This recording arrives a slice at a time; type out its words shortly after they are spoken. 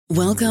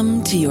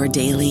Welcome to your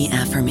daily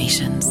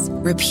affirmations.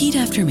 Repeat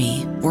after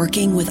me.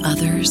 Working with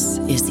others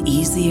is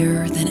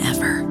easier than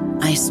ever.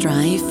 I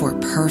strive for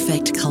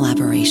perfect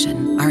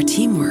collaboration. Our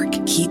teamwork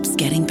keeps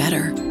getting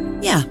better.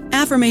 Yeah,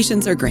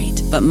 affirmations are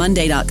great, but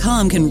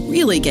Monday.com can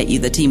really get you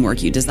the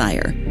teamwork you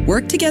desire.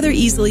 Work together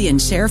easily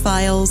and share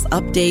files,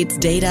 updates,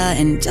 data,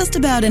 and just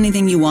about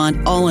anything you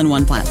want all in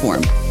one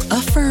platform.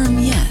 Affirm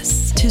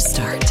yes to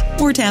start,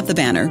 or tap the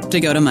banner to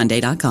go to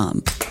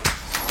Monday.com.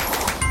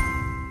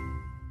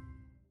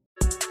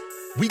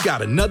 We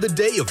got another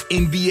day of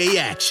NBA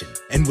action.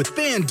 And with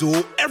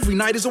FanDuel, every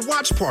night is a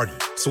watch party.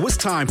 So it's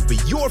time for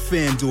your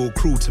FanDuel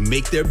crew to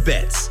make their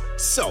bets.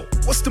 So,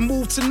 what's the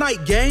move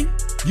tonight, gang?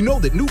 You know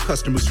that new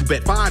customers who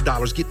bet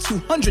 $5 get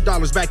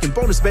 $200 back in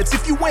bonus bets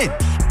if you win.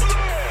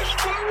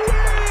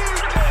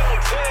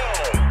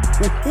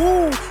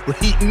 Woo-hoo, we're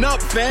heating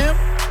up, fam.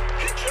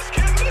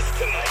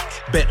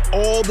 Bet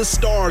all the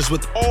stars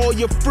with all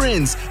your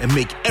friends and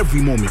make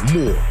every moment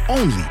more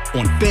only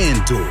on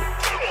FanDuel.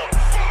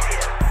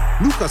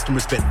 New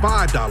customers bet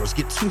 $5,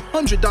 get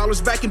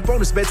 $200 back in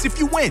bonus bets if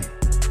you win.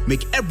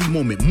 Make every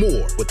moment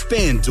more with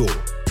FanDuel.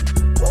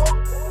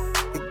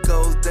 It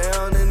goes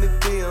down in the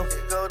DM.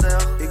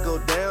 It go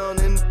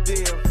down in the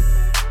DM.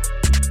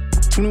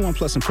 21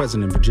 plus and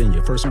present in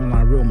Virginia. First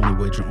online real money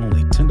wager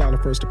only.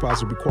 $10 first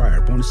deposit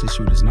required. Bonus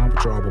issued is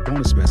non-withdrawable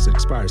bonus vest that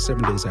expires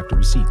 7 days after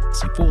receipt.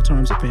 See full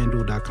terms at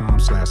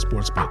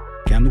FanDuel.com/sportsbook.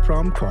 Gambling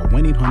problem? Call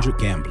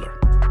 1-800-GAMBLER.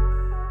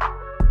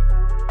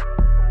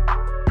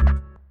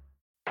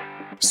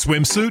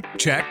 Swimsuit?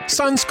 Check.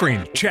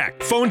 Sunscreen?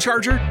 Check. Phone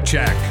charger?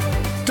 Check.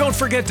 Don't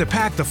forget to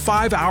pack the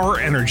 5-Hour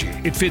Energy.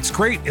 It fits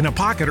great in a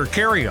pocket or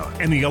carry-on,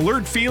 and the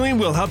alert feeling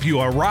will help you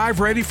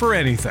arrive ready for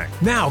anything.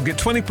 Now get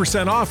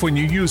 20% off when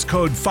you use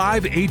code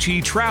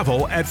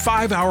 5HETRAVEL at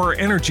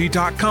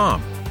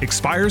 5hourenergy.com.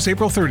 Expires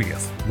April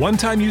 30th.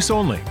 One-time use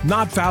only.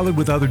 Not valid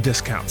with other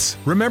discounts.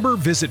 Remember,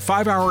 visit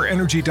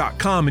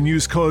 5hourenergy.com and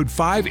use code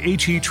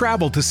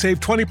 5HETRAVEL to save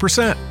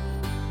 20%.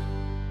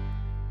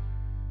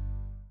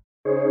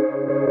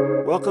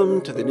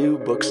 Welcome to the New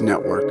Books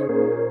Network.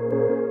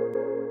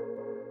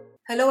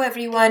 Hello,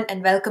 everyone,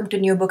 and welcome to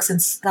New Books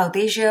in South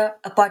Asia,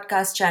 a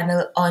podcast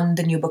channel on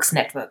the New Books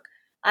Network.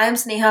 I am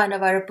Sneha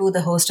Anavarapu,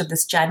 the host of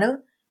this channel,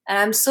 and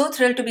I'm so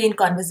thrilled to be in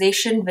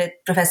conversation with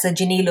Professor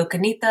Ginny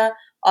Lokanitha,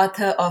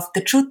 author of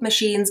The Truth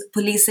Machines,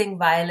 Policing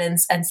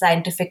Violence and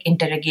Scientific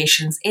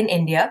Interrogations in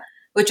India,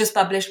 which was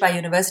published by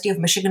University of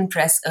Michigan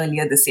Press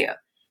earlier this year.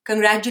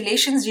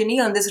 Congratulations,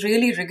 Ginny, on this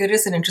really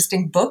rigorous and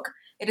interesting book.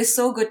 It is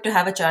so good to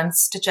have a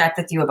chance to chat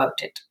with you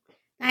about it.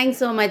 Thanks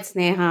so much,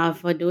 Sneha,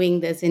 for doing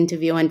this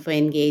interview and for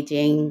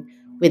engaging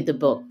with the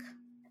book.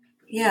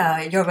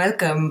 Yeah, you're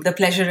welcome. The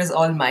pleasure is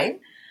all mine.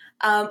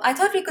 I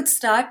thought we could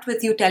start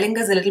with you telling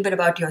us a little bit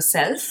about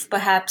yourself,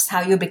 perhaps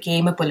how you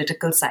became a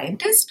political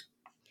scientist.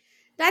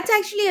 That's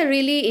actually a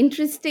really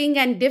interesting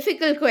and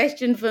difficult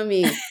question for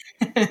me.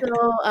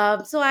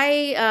 So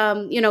I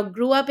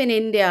grew up in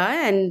India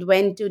and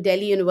went to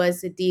Delhi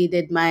University,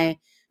 did my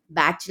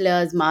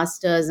bachelor's,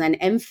 master's, and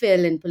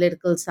MPhil in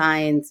political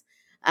science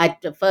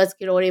at first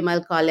Kirori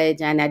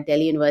College and at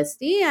Delhi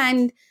University.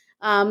 And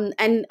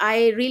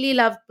I really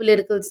loved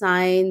political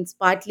science,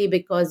 partly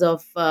because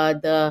of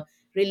the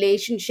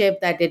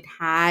relationship that it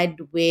had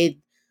with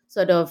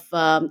sort of,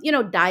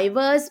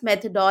 diverse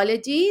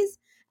methodologies,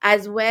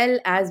 as well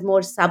as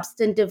more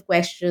substantive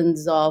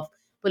questions of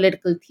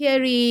political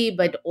theory,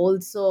 but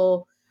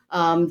also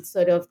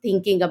sort of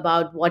thinking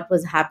about what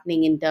was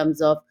happening in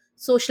terms of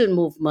social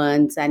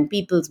movements and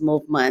people's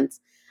movements.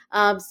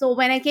 So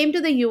when I came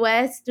to the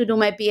US to do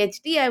my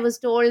PhD, I was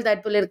told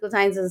that political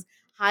science is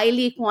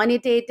highly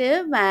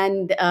quantitative,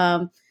 and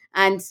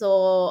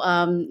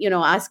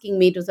asking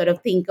me to sort of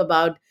think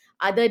about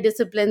other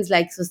disciplines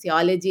like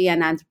sociology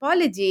and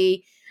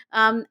anthropology.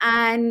 Yet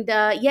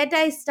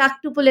I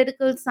stuck to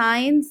political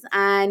science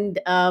and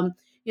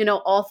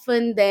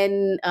often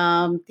then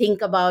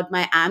think about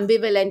my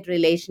ambivalent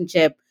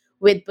relationship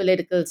with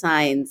political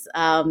science.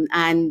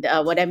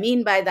 What I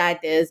mean by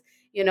that is,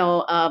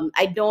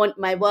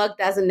 my work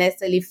doesn't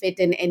necessarily fit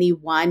in any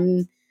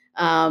one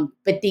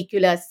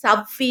particular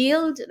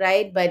subfield,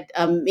 right? But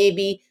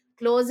maybe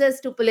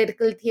closest to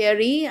political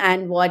theory.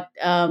 And what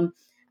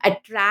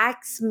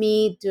attracts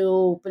me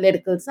to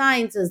political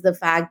science is the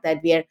fact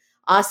that we are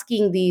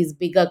asking these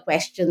bigger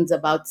questions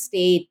about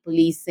state,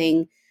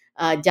 policing,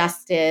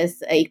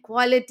 justice,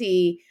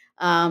 equality,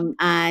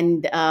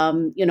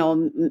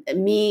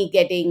 me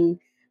getting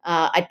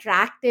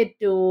attracted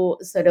to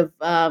sort of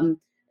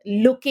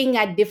looking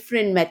at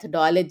different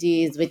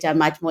methodologies which are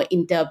much more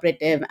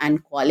interpretive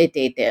and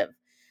qualitative.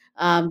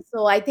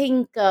 So I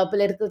think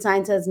political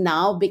science has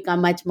now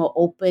become much more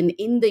open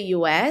in the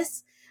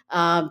US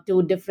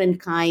to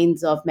different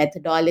kinds of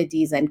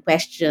methodologies and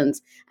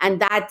questions.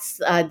 And that's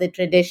the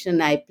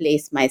tradition I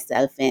place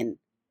myself in.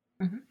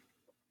 Mm-hmm.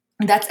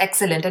 That's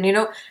excellent.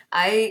 And,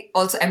 I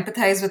also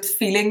empathize with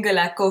feeling a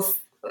lack of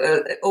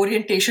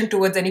orientation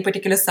towards any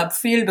particular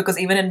subfield, because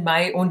even in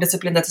my own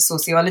discipline, that's a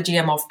sociology,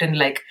 I'm often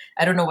like,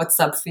 I don't know what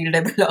subfield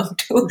I belong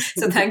to.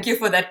 So thank you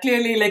for that.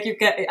 Clearly, like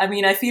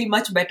I feel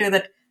much better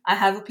that I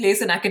have a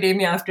place in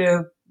academia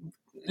after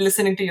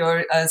listening to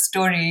your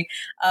story.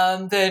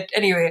 But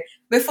anyway,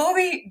 before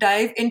we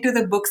dive into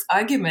the book's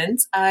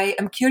arguments, I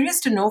am curious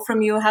to know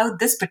from you how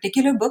this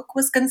particular book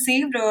was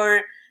conceived,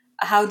 or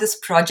how this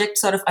project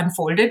sort of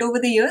unfolded over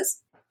the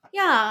years.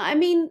 Yeah, I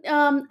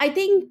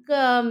think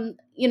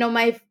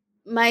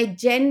my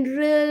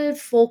general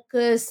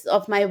focus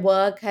of my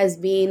work has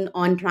been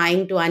on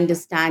trying to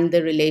understand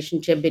the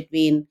relationship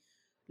between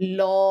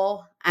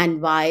law and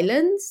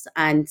violence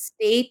and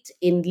state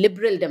in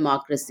liberal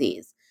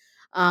democracies.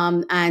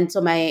 And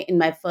so my in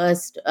my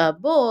first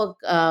book,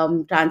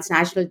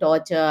 Transnational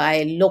Torture,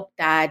 I looked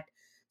at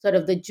sort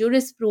of the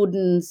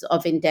jurisprudence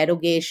of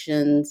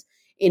interrogations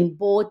in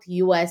both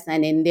US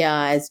and India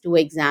as two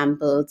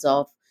examples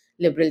of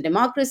liberal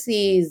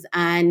democracies.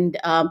 And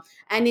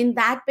in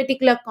that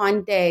particular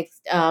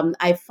context,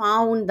 I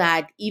found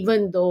that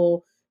even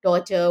though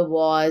torture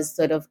was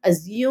sort of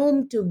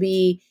assumed to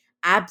be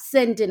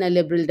absent in a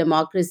liberal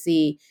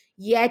democracy,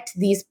 yet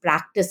these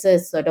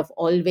practices sort of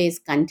always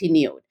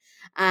continued.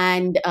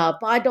 And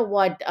part of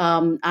what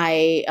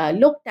I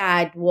looked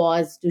at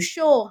was to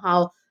show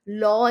how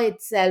law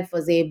itself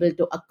was able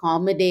to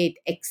accommodate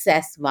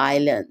excess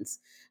violence,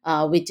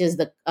 which is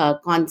the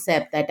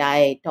concept that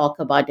I talk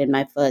about in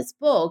my first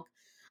book.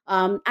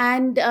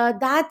 And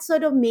that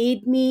sort of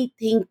made me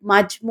think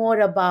much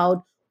more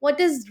about what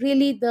is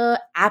really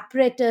the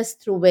apparatus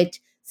through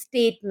which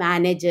state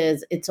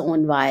manages its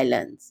own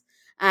violence.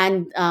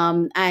 And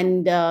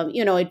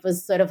it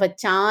was sort of a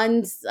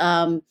chance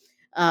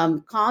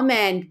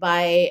comment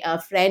by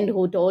a friend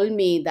who told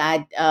me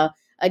that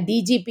a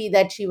DGP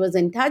that she was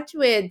in touch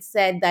with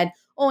said that,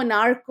 oh,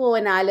 narco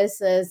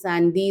analysis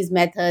and these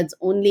methods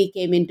only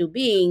came into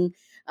being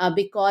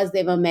because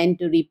they were meant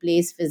to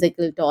replace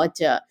physical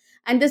torture.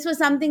 And this was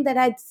something that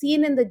I'd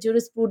seen in the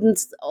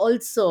jurisprudence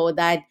also,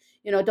 that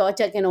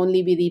torture can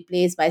only be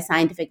replaced by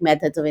scientific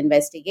methods of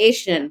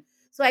investigation.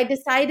 So I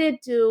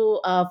decided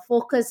to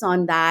focus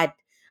on that,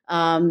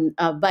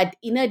 but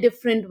in a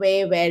different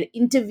way, where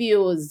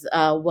interviews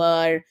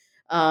were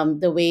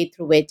the way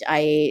through which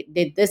I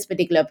did this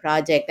particular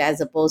project,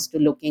 as opposed to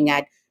looking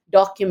at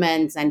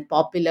documents and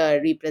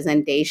popular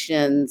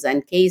representations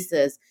and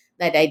cases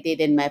that I did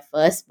in my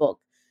first book.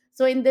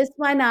 So in this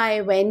one,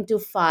 I went to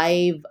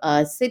five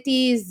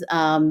cities,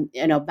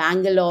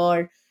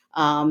 Bangalore,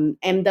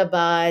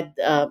 Ahmedabad,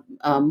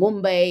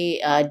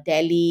 Mumbai,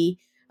 Delhi,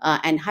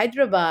 and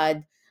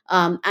Hyderabad,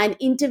 and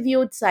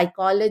interviewed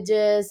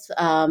psychologists,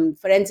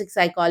 forensic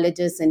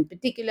psychologists in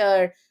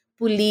particular,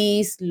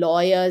 police,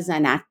 lawyers,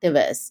 and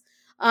activists.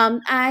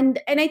 And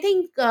I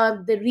think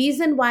the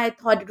reason why I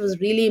thought it was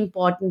really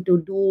important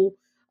to do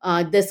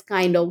this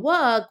kind of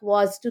work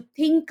was to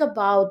think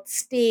about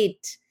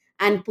state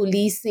and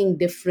policing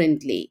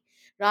differently,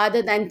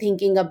 rather than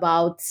thinking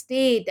about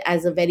state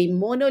as a very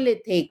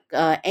monolithic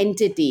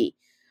entity.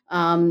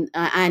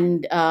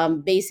 And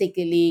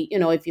basically,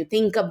 if you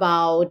think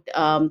about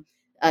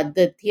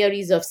the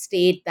theories of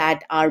state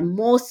that are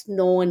most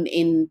known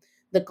in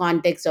the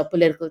context of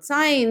political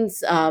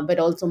science, but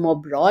also more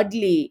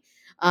broadly,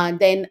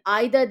 then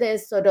either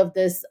there's sort of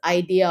this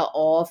idea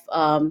of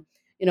a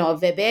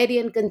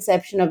Weberian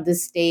conception of the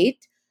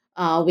state,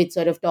 which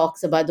sort of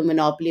talks about the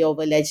monopoly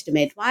over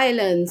legitimate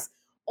violence,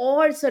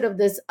 or sort of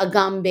this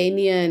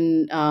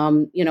Agambenian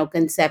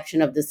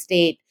conception of the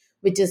state,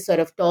 which is sort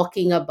of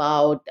talking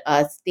about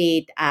a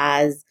state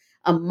as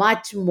a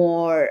much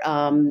more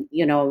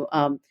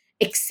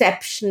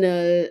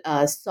exceptional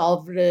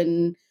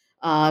sovereign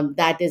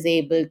that is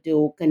able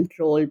to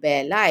control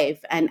bare life.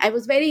 And I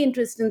was very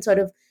interested in sort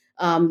of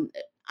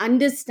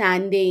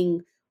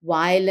understanding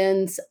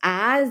violence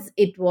as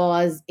it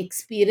was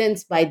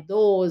experienced by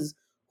those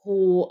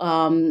who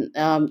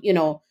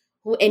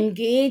who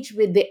engage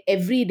with the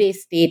everyday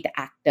state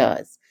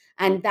actors.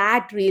 And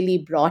that really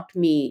brought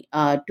me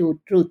to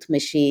Truth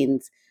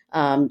Machines,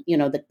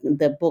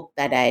 the book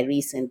that I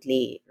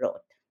recently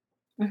wrote.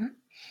 Mm-hmm.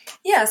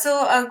 Yeah,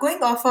 so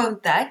going off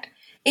of that,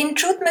 in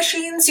Truth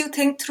Machines, you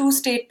think through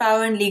state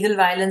power and legal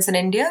violence in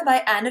India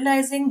by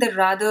analyzing the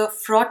rather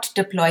fraught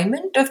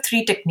deployment of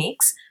three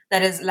techniques,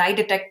 that is, lie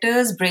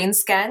detectors, brain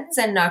scans,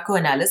 and narco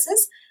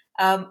analysis,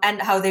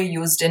 and how they're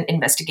used in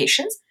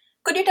investigations.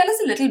 Could you tell us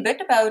a little bit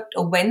about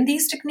when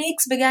these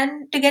techniques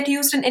began to get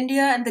used in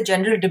India and the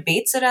general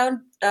debates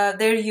around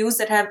their use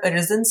that have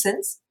arisen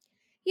since?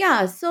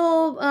 Yeah,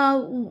 so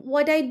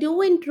what I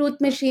do in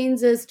Truth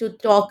Machines is to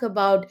talk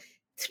about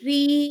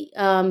three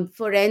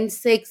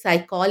forensic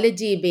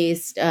psychology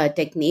based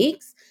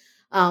techniques,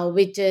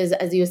 which is,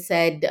 as you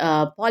said,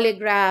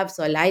 polygraphs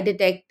or lie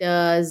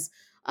detectors,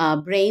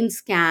 brain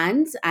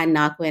scans, and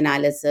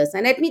narcoanalysis.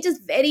 And let me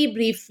just very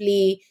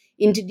briefly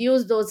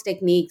introduce those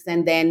techniques,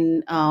 and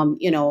then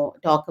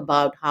talk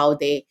about how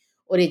they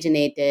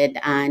originated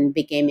and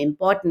became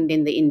important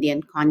in the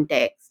Indian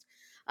context.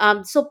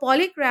 So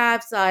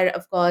polygraphs are,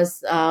 of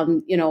course,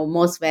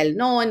 most well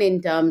known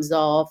in terms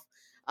of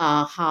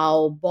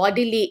how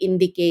bodily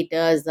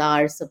indicators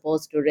are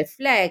supposed to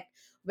reflect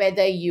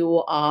whether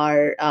you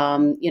are,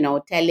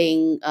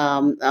 telling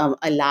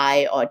a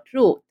lie or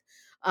truth.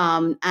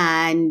 Brain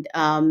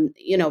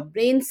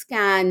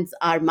scans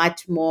are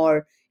much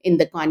more in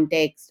the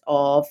context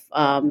of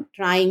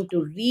trying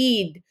to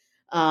read,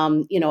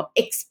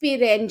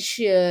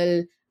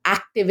 experiential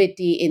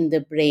activity in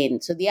the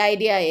brain. So the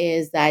idea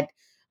is that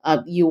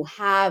you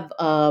have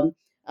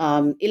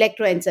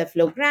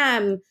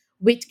electroencephalogram,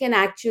 which can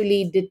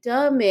actually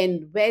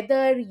determine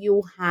whether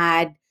you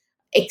had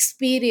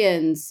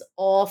experience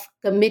of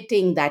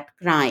committing that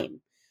crime.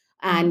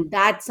 And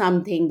that's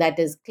something that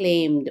is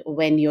claimed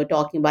when you're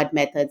talking about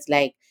methods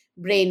like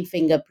brain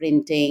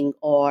fingerprinting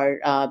or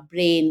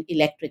brain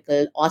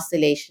electrical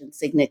oscillation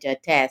signature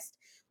test,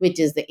 which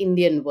is the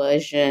Indian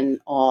version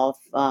of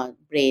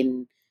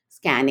brain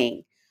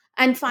scanning.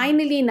 And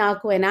finally,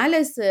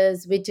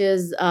 narcoanalysis, which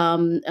is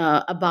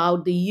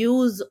about the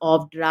use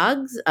of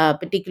drugs,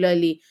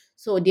 particularly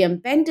sodium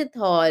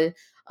pentothal,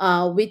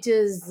 which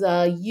is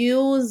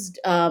used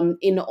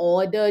in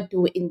order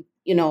to,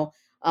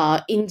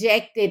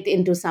 inject it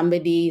into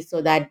somebody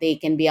so that they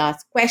can be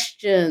asked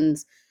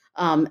questions,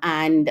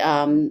 and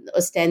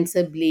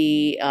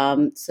ostensibly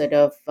sort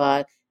of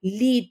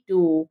lead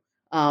to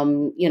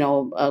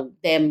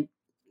them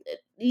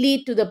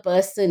lead to the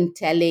person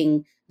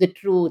telling the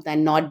truth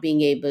and not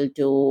being able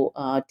to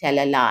tell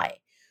a lie.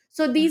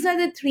 So these are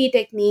the three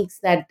techniques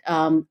that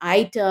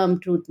I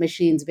term truth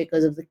machines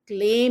because of the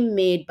claim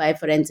made by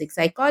forensic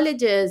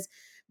psychologists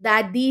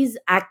that these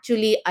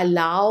actually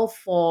allow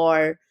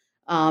for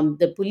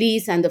the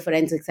police and the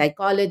forensic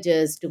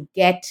psychologists to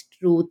get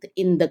truth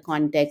in the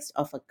context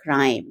of a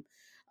crime.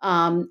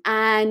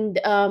 And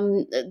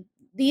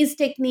These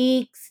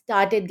techniques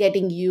started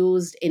getting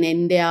used in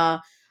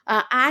India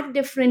at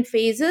different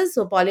phases.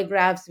 So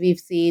polygraphs we've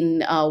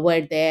seen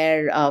were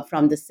there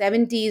from the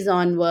 70s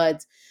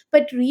onwards.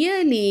 But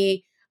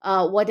really,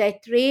 what I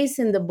trace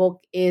in the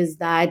book is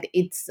that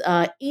it's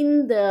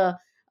in the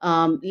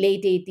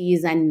late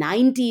 80s and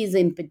 90s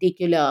in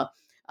particular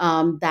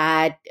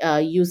that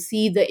you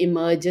see the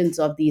emergence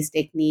of these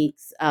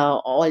techniques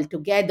all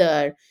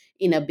together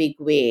in a big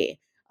way.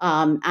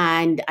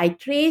 And I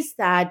trace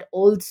that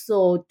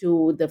also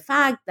to the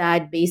fact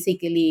that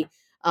basically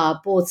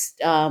post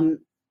and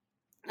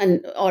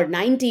or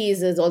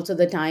 90s is also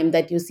the time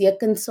that you see a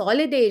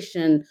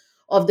consolidation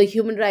of the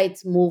human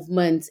rights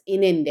movements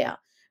in India,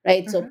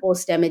 right? So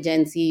post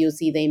emergency you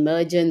see the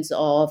emergence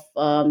of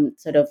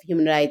sort of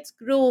human rights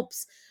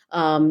groups,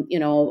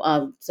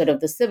 sort of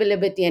the civil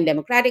liberty and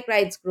democratic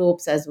rights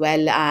groups, as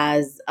well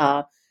as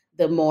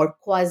the more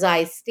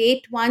quasi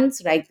state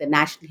ones, right? The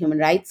National Human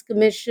Rights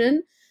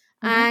Commission.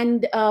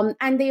 And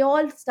they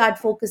all start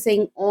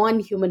focusing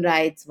on human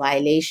rights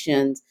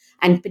violations,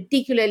 and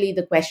particularly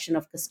the question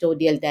of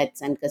custodial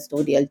deaths and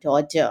custodial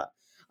torture,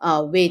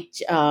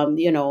 which,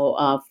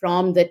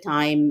 from the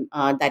time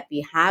that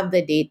we have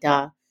the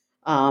data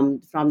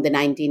from the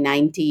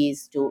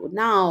 1990s to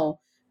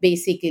now,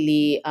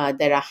 basically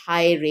there are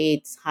high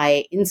rates,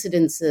 high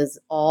incidences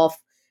of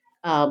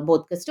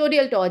both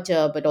custodial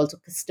torture, but also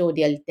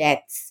custodial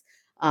deaths,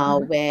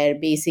 where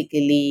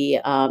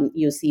basically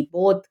you see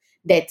both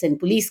deaths in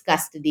police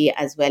custody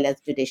as well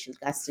as judicial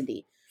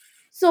custody.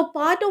 So,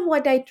 part of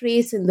what I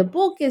trace in the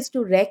book is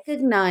to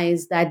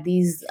recognize that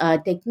these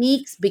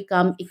techniques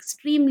become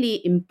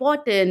extremely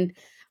important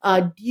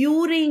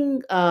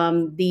during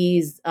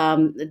the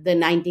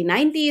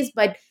 1990s,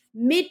 but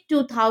mid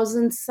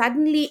 2000s,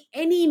 suddenly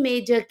any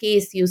major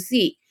case you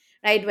see,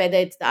 right, whether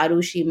it's the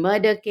Arushi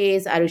murder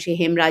case, Arushi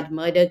Hemraj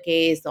murder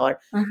case, or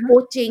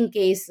poaching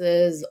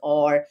cases,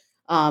 or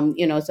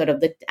sort of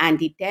the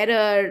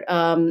anti-terror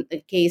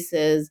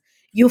cases,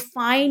 you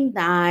find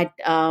that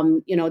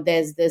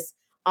there's this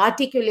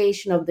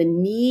articulation of the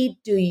need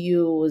to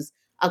use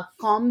a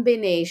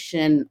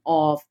combination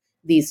of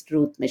these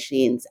truth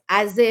machines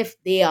as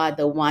if they are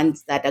the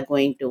ones that are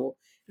going to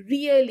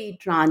really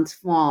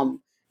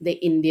transform the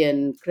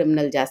Indian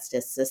criminal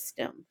justice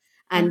system.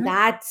 And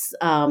that's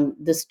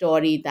the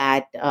story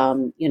that,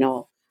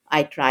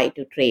 I try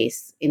to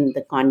trace in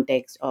the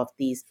context of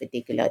these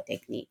particular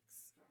techniques.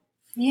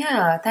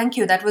 Yeah, thank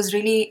you. That was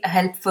really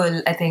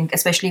helpful, I think,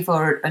 especially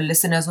for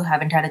listeners who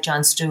haven't had a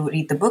chance to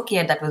read the book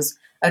yet. That was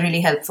a really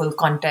helpful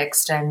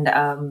context and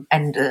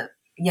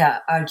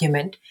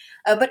argument.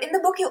 But in the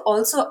book, you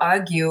also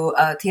argue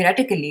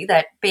theoretically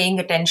that paying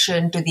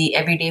attention to the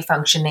everyday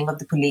functioning of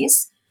the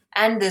police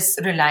and this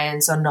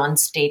reliance on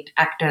non-state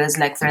actors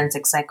like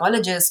forensic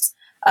psychologists,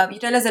 you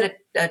tell us that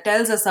it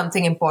tells us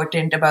something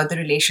important about the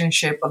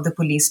relationship of the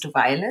police to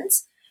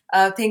violence.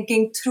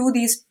 Thinking through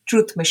these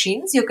truth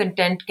machines, your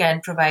content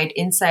can provide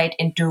insight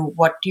into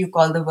what you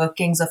call the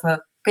workings of a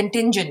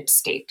contingent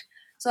state.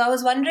 So I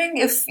was wondering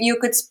if you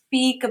could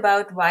speak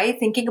about why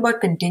thinking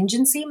about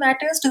contingency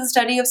matters to the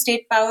study of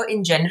state power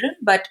in general,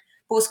 but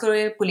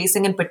post-colonial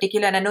policing in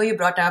particular. And I know you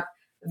brought up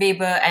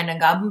Weber and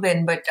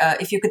Agamben, but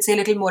if you could say a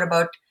little more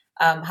about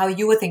how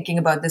you were thinking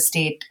about the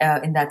state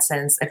in that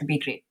sense, that would be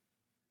great.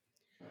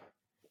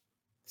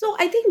 So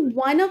I think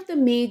one of the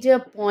major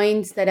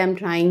points that I'm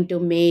trying to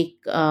make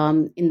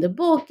in the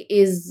book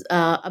is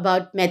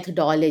about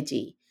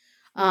methodology.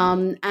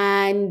 And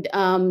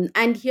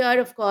here,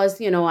 of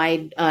course,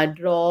 I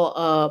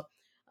draw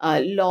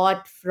a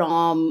lot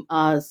from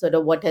sort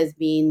of what has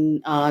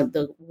been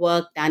the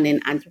work done in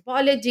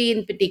anthropology,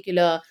 in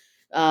particular,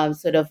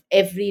 sort of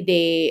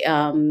everyday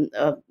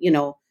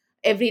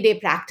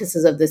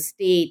practices of the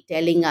state,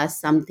 telling us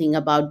something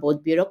about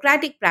both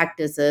bureaucratic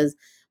practices,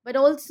 but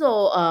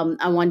also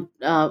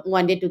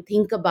wanted to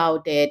think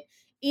about it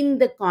in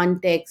the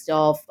context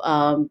of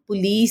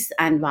police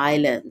and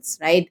violence,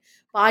 right?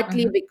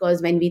 Partly Mm-hmm.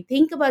 because when we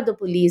think about the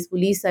police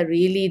are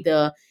really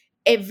the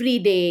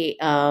everyday,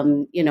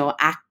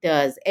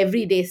 actors,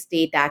 everyday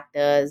state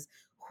actors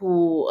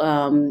who,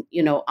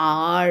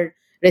 are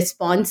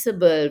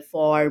responsible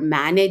for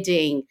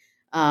managing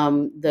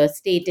the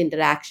state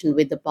interaction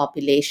with the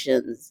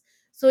populations.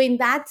 So, in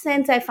that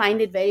sense, I find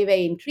it very,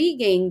 very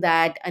intriguing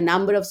that a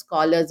number of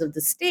scholars of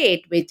the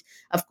state, which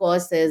of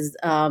course is,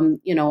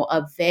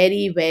 a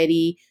very,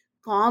 very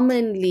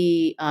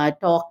commonly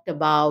talked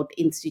about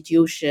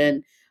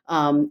institution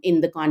in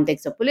the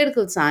context of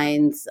political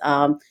science,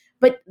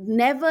 but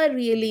never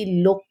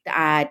really looked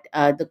at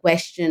the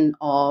question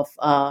of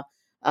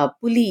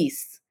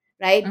police,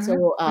 right? Mm-hmm.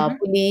 So, Mm-hmm.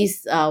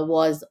 police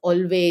was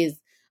always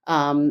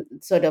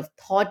sort of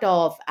thought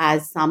of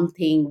as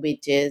something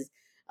which is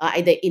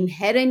either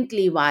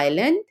inherently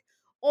violent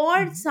or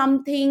Mm-hmm.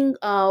 something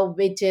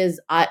which is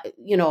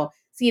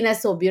seen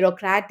as so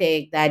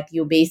bureaucratic that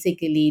you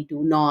basically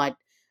do not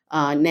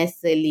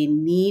necessarily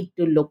need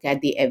to look at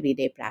the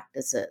everyday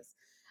practices.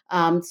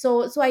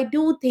 So I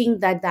do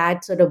think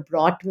that sort of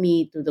brought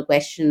me to the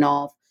question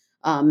of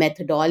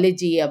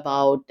methodology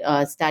about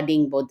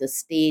studying both the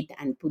state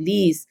and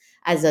police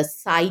as a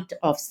site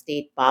of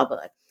state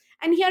power.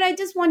 And here I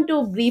just want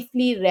to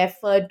briefly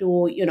refer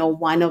to,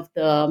 one of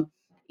the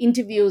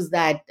interviews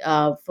that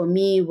for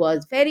me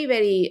was very,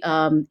 very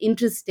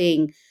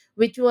interesting,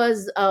 which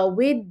was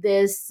with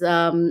this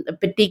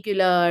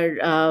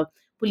particular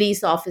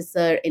police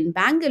officer in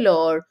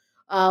Bangalore,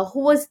 who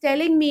was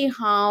telling me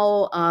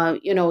how,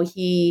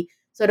 he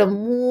sort of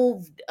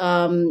moved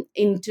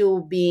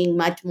into being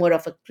much more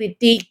of a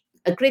critic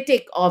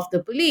of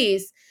the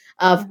police,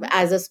 Mm-hmm.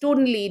 as a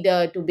student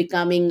leader to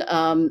becoming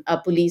a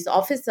police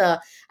officer.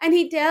 And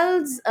he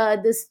tells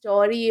this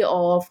story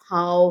of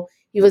how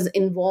he was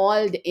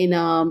involved in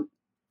a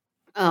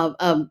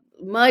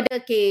murder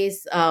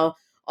case of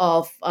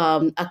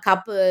a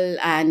couple,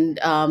 and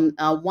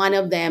one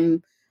of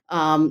them,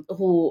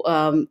 who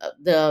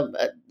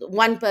the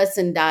one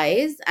person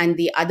dies, and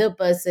the other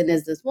person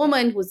is this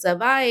woman who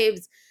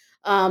survives,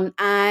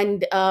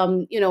 and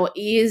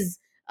is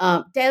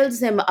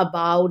tells him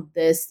about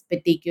this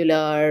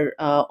particular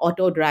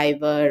auto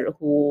driver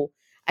who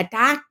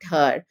attacked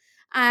her.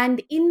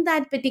 And in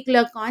that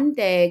particular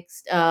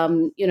context,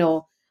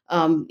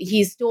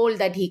 he's told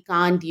that he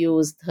can't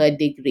use third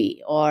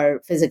degree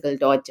or physical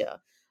torture.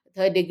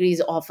 Third degree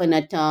is often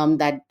a term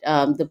that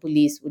the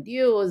police would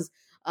use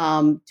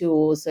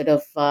to sort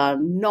of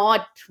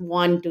not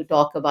want to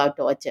talk about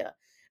torture,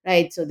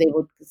 right? So they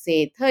would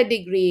say third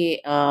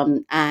degree.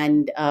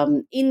 And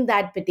in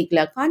that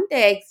particular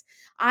context,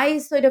 I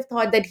sort of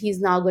thought that he's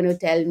now going to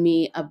tell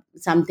me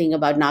something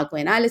about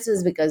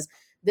narcoanalysis, because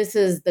this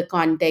is the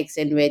context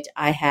in which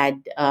I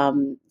had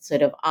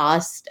sort of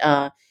asked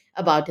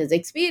about his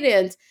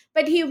experience.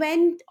 But he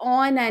went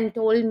on and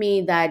told me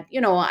that,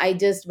 I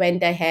just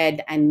went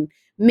ahead and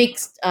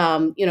mixed,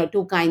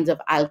 two kinds of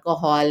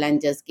alcohol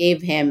and just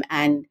gave him,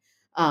 and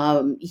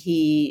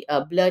he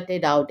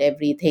blurted out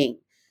everything.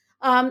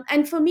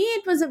 And for me,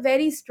 it was a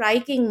very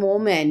striking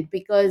moment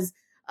because,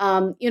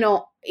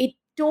 it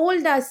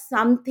told us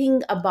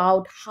something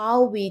about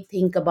how we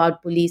think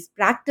about police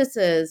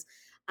practices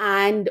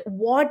and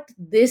what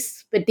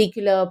this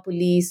particular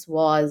police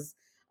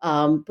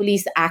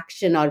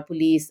action or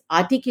police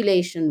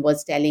articulation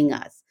was telling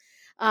us.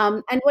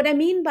 And what I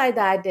mean by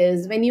that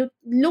is when you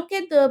look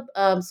at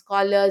the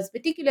scholars,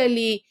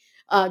 particularly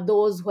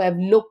those who have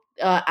looked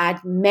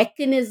at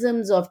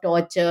mechanisms of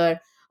torture,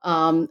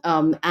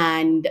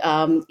 and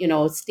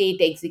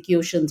state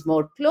executions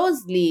more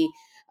closely.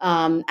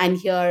 And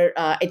here,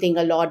 I think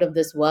a lot of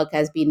this work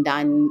has been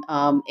done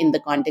in the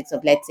context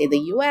of, let's say, the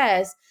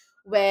US,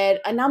 where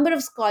a number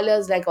of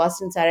scholars like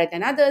Austin Sarek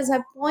and others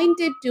have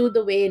pointed to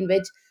the way in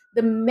which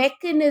the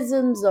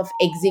mechanisms of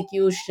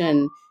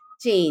execution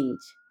change,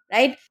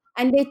 right?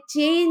 And they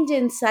change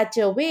in such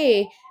a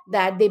way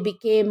that they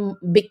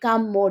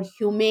become more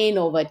humane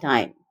over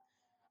time.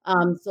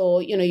 So,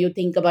 you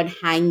think about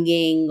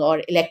hanging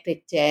or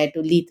electric chair to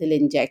lethal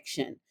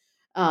injection.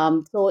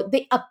 So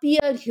they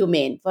appear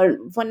humane.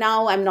 For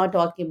now, I'm not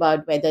talking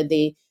about whether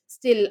they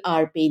still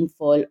are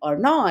painful or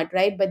not,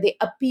 right? But they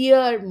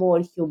appear more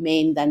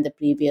humane than the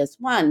previous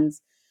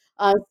ones.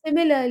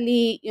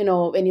 Similarly,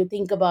 when you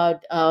think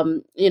about,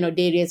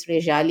 Darius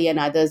Rejali and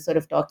others sort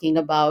of talking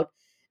about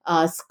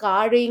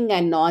scarring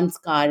and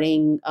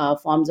non-scarring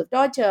forms of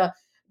torture,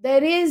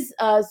 there is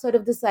sort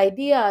of this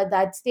idea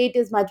that state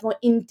is much more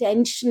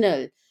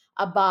intentional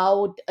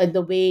about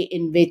the way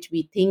in which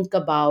we think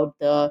about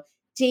the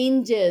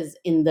changes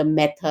in the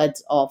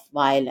methods of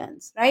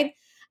violence, right?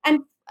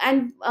 And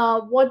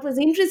what was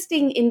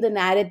interesting in the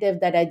narrative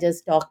that I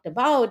just talked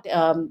about,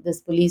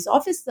 this police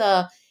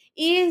officer,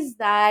 is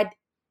that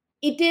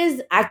it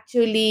is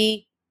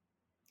actually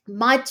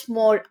much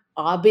more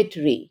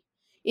arbitrary.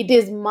 It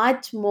is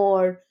much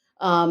more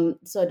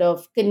sort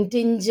of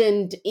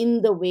contingent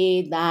in the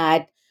way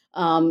that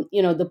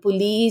the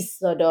police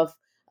sort of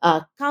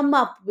come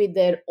up with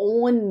their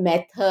own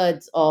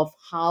methods of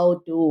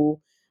how to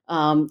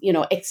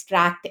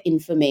extract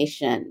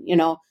information.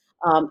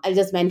 I'll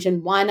just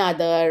mention one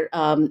other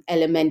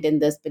element in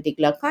this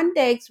particular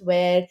context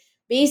where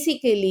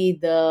basically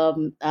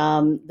the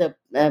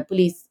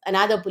police,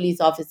 another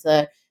police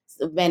officer,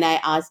 when I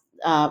asked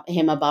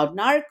him about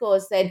narco,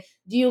 said,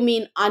 "Do you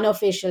mean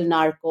unofficial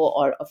narco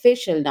or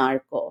official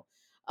narco?"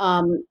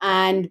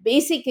 And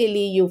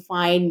basically, you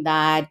find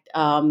that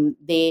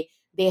they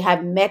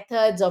have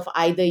methods of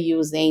either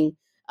using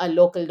a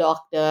local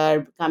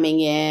doctor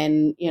coming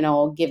in,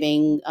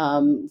 giving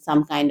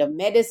some kind of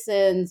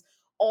medicines,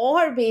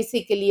 or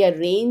basically a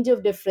range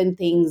of different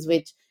things,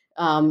 which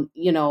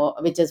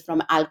is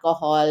from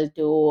alcohol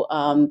to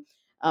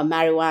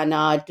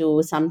marijuana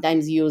to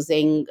sometimes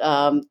using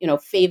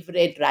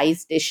favorite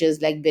rice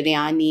dishes like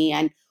biryani,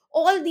 and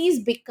all these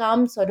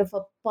become sort of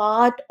a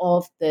part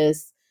of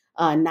this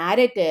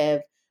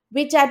narrative,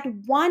 which at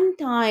one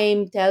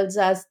time tells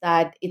us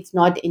that it's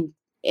not in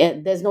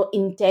there's no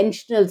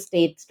intentional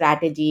state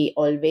strategy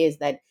always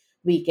that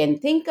we can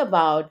think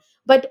about,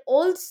 but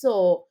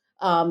also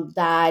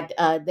that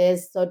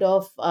there's sort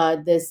of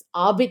this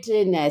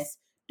arbitrariness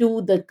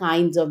to the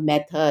kinds of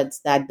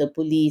methods that the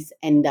police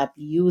end up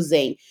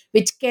using,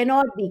 which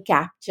cannot be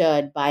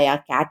captured by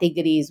our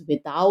categories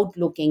without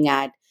looking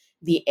at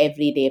the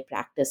everyday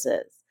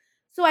practices.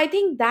 So I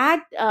think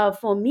that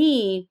for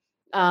me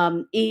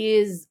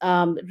is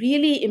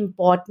really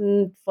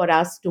important for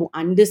us to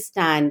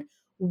understand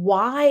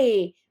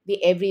why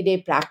the everyday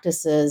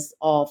practices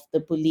of the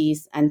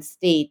police and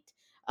state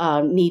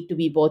need to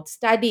be both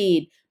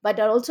studied but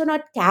are also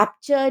not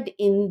captured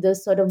in the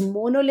sort of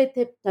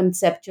monolithic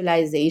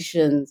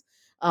conceptualizations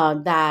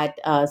that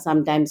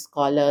sometimes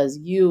scholars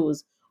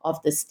use of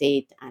the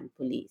state and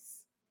police.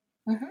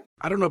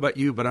 I don't know about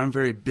you, but I'm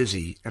very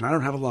busy and I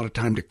don't have a lot of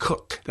time to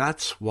cook.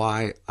 That's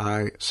why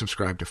I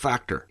subscribe to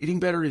Factor. Eating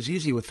better is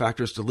easy with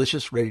Factor's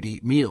delicious,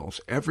 ready-to-eat meals.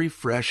 Every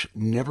fresh,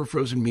 never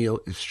frozen meal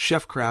is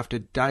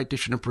chef-crafted,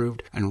 dietitian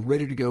approved, and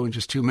ready to go in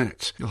just 2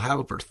 minutes. You'll have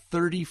over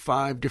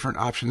 35 different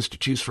options to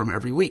choose from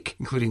every week,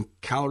 including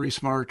Calorie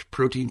Smart,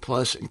 Protein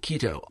Plus, and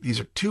Keto. These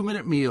are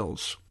 2-minute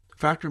meals.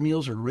 Factor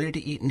meals are ready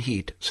to eat and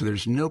heat, so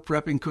there's no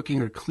prepping, cooking,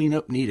 or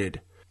cleanup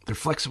needed. They're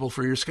flexible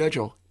for your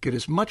schedule. Get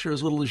as much or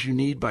as little as you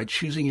need by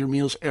choosing your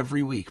meals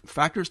every week.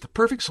 Factor's the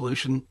perfect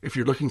solution if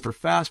you're looking for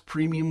fast,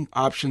 premium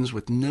options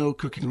with no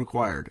cooking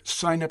required.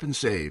 Sign up and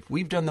save.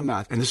 We've done the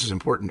math, and this is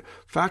important.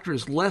 Factor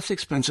is less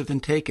expensive than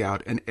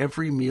takeout, and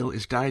every meal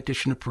is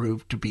dietitian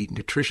approved to be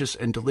nutritious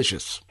and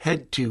delicious.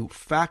 Head to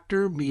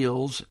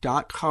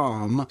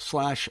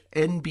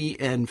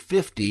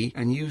factormeals.com/NBN50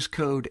 and use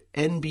code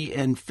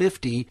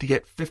NBN50 to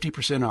get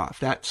 50% off.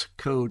 That's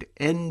code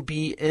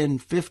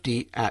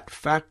NBN50 at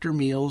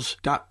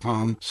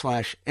factormeals.com/NBN50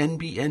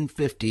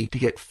 to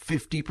get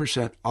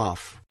 50%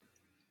 off.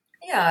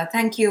 Yeah,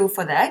 thank you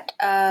for that.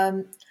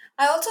 I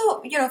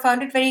also,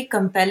 found it very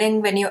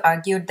compelling when you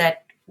argued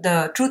that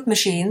the truth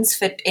machines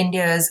fit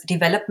India's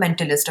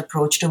developmentalist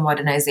approach to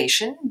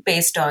modernization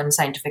based on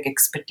scientific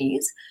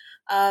expertise.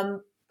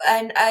 And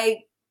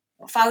I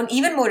found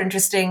even more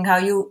interesting how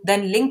you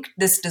then linked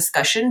this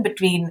discussion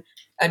between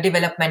a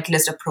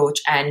developmentalist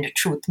approach and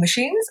truth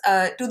machines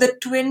to the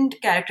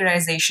twinned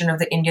characterization of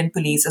the Indian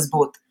police as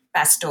both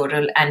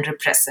pastoral and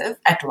repressive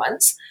at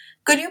once.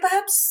 Could you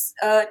perhaps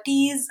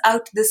tease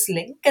out this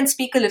link and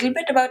speak a little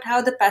bit about how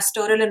the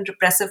pastoral and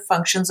repressive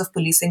functions of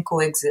policing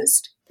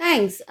coexist?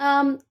 Thanks.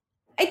 I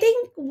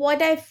think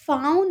what I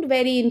found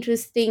very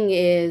interesting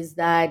is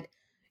that,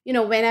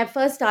 when I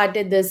first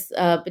started this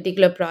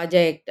particular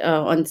project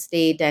on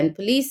state and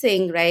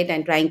policing, right,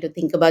 and trying to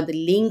think about the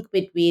link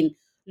between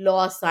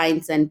law,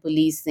 science, and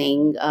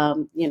policing,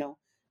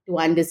 to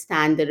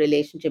understand the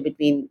relationship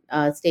between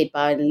state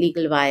power and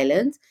legal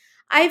violence,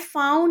 I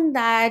found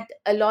that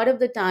a lot of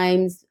the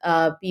times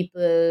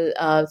people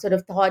sort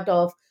of thought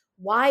of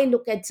why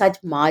look at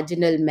such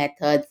marginal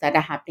methods that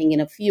are happening in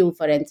a few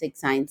forensic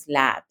science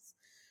labs.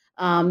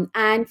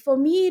 And for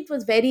me, it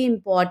was very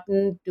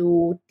important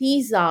to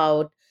tease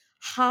out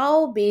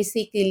how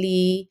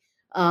basically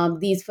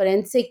these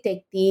forensic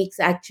techniques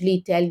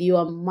actually tell you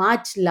a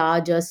much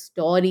larger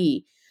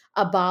story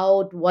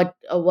about what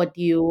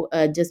you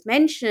just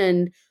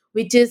mentioned,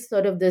 which is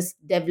sort of this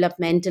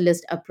developmentalist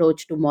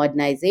approach to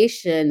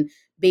modernization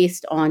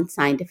based on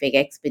scientific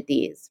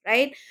expertise,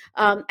 right?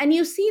 And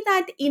you see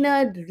that in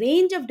a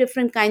range of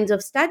different kinds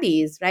of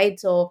studies, right?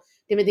 So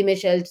Timothy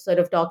Mitchell sort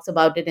of talks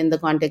about it in the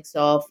context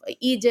of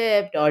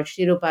Egypt, or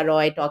Shirupa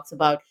Roy talks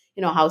about,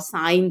 how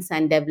science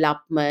and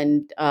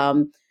development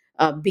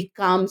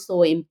become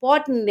so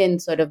important in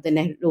sort of the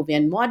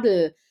Nehruvian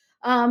model.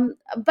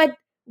 But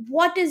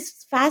what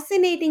is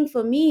fascinating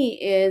for me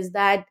is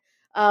that,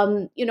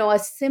 a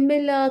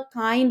similar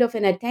kind of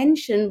an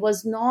attention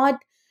was not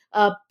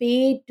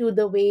paid to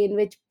the way in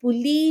which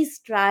police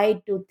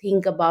tried to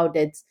think about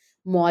its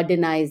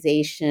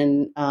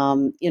modernization,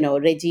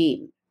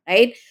 regime,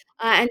 right?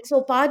 And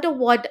so part of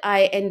what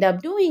I end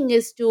up doing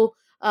is to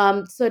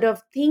sort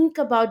of think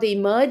about the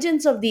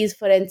emergence of these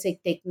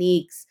forensic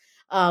techniques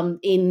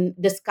in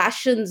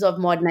discussions of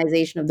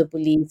modernization of the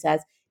police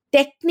as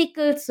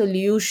technical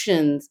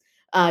solutions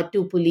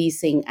to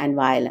policing and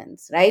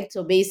violence, right?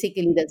 So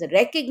basically, there's a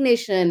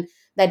recognition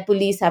that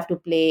police have to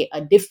play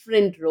a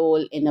different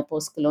role in a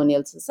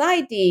post-colonial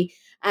society,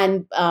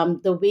 and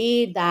the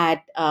way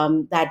that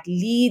that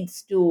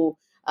leads to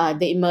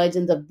the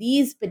emergence of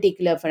these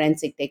particular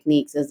forensic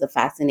techniques is a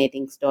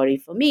fascinating story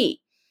for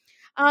me.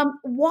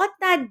 What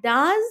that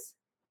does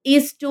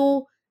is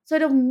to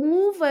sort of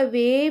move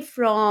away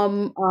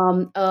from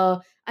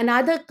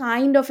another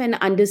kind of an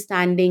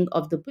understanding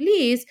of the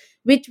police,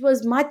 which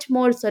was much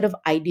more sort of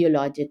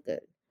ideological,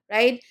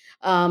 right?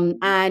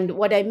 And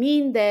what I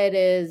mean there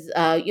is,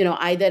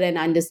 either an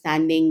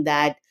understanding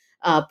that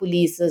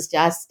police is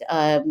just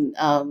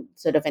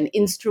sort of an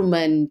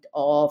instrument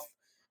of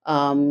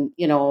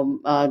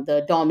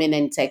the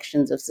dominant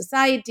sections of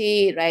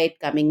society, right?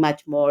 Coming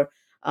much more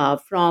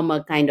from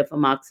a kind of a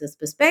Marxist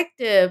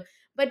perspective,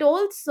 but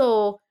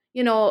also,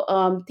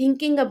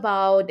 thinking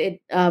about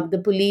it,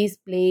 the police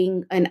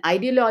playing an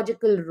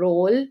ideological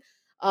role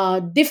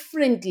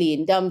differently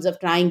in terms of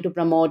trying to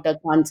promote a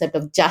concept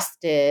of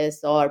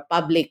justice or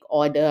public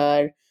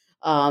order,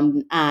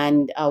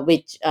 and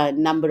which a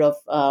number of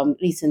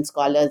recent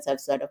scholars have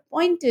sort of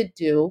pointed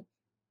to.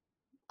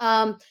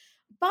 Um,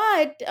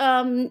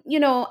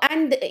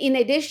 and in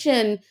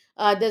addition,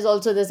 there's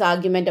also this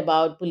argument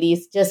about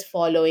police just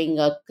following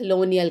a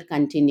colonial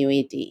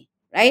continuity,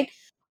 right?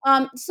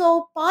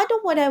 So part of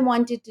what I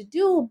wanted to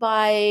do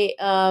by,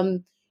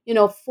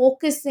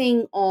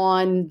 focusing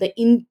on the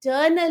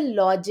internal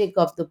logic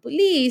of the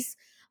police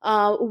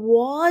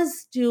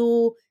was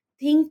to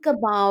think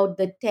about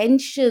the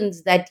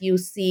tensions that you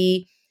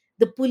see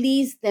the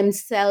police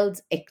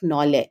themselves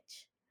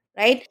acknowledge,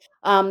 right?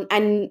 And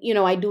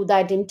I do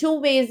that in two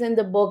ways in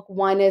the book.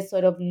 One is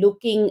sort of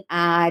looking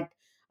at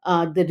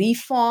the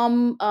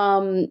reform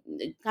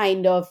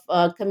kind of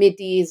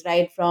committees,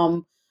 right,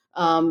 from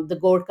the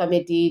Gore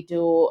Committee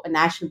to a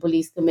National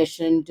Police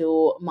Commission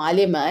to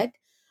Malimat,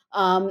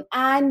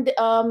 and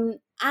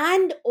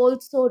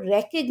also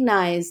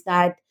recognize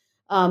that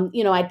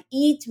at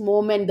each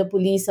moment the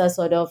police are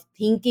sort of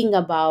thinking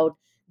about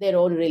their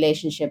own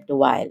relationship to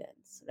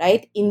violence,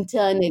 right,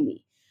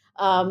 internally,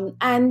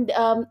 and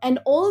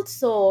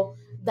also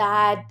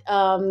that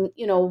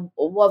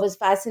what was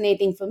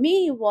fascinating for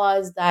me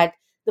was that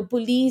the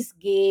police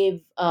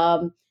gave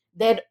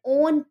their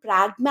own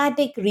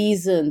pragmatic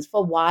reasons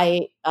for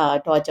why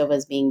torture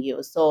was being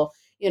used. So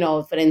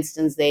for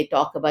instance, they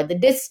talk about the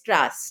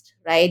distrust,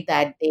 right,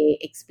 that they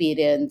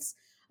experience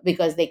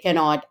because they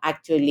cannot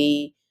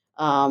actually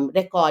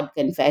record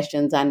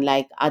confessions,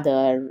 unlike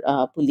other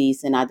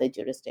police in other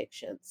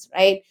jurisdictions,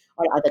 right,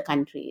 or other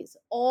countries,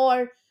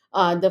 or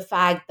the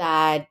fact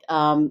that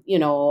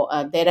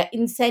there are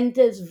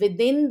incentives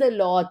within the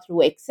law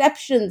through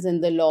exceptions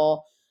in the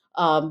law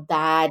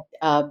that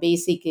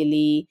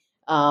basically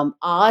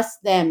ask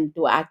them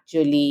to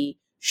actually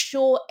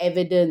show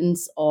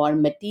evidence or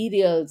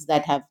materials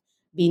that have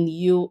been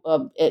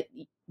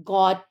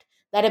got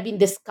that have been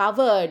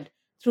discovered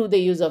through the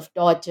use of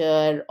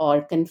torture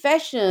or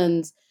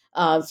confessions.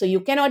 So you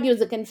cannot use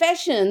the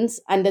confessions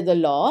under the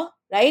law,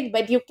 right?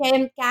 But you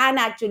can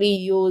actually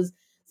use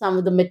some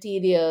of the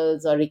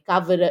materials or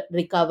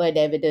recovered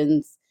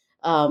evidence,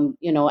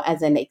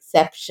 as an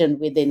exception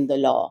within the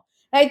law,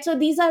 right? So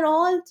these are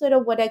all sort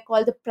of what I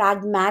call the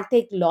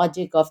pragmatic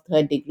logic of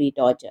third degree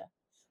torture,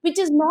 which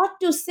is not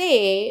to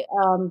say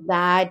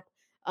that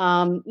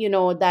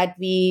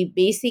we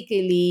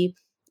basically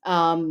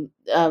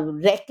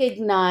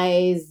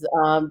recognize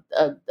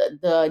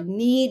the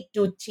need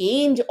to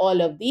change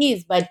all of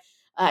these, but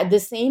at the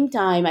same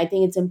time, I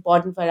think it's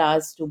important for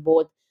us to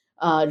both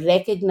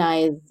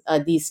recognize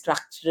these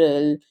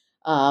structural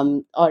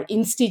or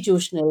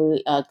institutional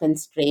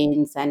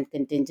constraints and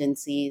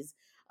contingencies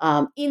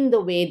in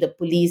the way the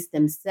police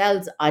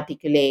themselves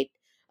articulate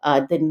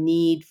the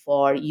need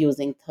for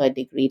using third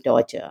degree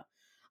torture.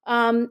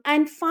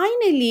 And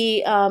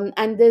finally,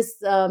 and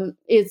this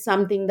is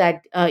something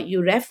that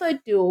you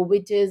referred to,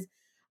 which is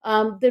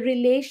the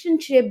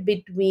relationship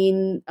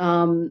between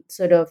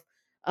sort of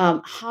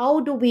how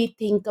do we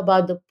think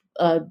about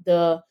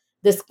the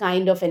this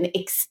kind of an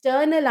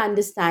external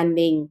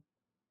understanding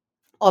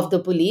of the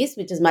police,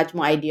 which is much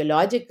more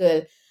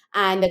ideological,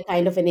 and a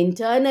kind of an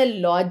internal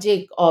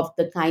logic of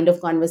the kind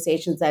of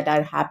conversations that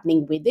are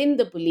happening within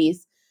the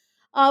police.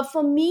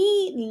 for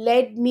me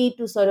led me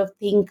to sort of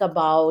think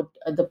about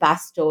the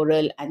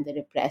pastoral and the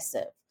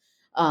repressive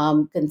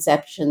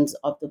conceptions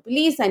of the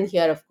police. And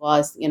here, of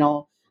course,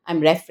 I'm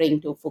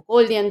referring to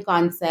Foucauldian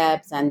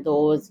concepts and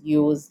those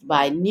used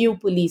by new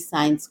police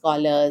science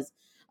scholars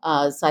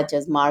such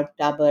as Mark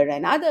Dubber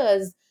and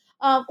others,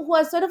 who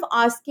are sort of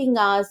asking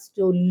us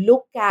to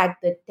look at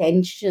the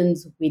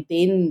tensions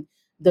within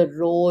the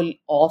role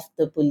of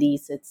the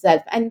police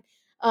itself. And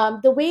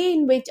the way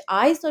in which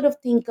I sort of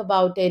think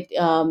about it,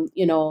 in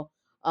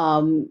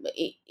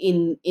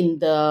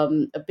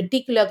the a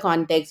particular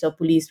context of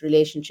police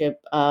relationship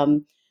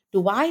to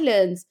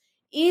violence,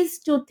 is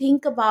to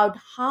think about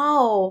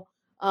how,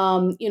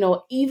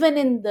 even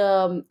in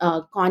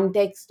the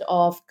context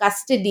of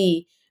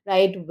custody,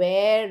 right,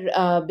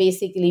 where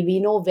basically we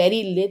know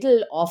very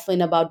little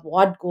often about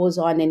what goes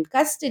on in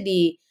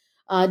custody,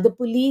 the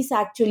police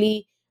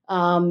actually,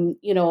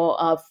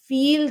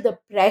 feel the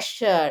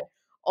pressure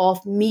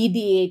of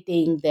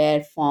mediating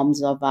their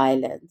forms of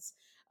violence.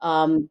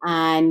 And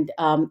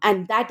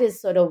that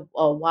is sort of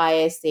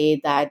why I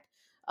say that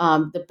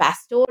the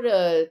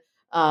pastoral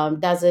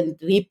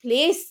doesn't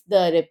replace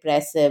the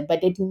repressive,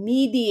 but it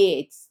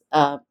mediates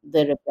the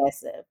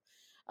repressive.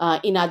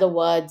 In other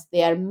words,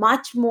 they are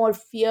much more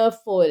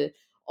fearful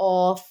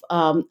of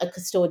a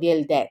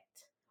custodial death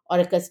or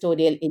a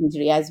custodial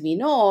injury, as we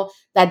know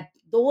that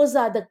those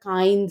are the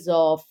kinds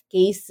of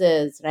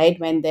cases, right,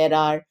 when there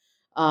are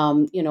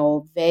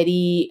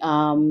very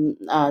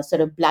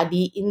sort of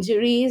bloody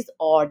injuries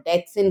or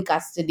deaths in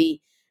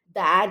custody,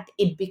 that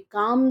it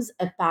becomes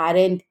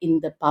apparent in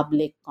the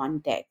public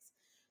context.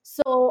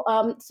 So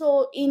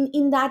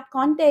in that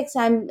context,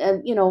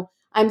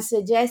 I'm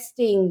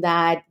suggesting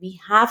that we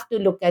have to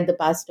look at the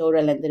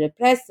pastoral and the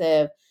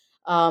repressive.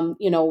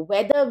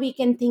 Whether we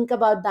can think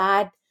about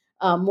that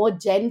more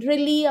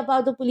generally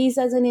about the police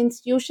as an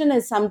institution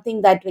is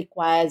something that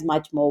requires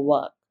much more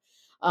work.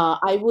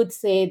 I would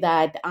say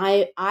that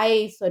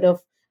I sort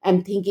of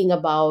am thinking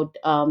about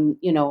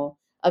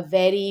a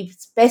very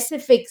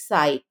specific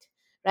site,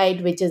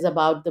 right, which is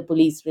about the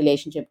police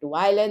relationship to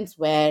violence,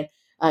 where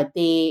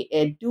they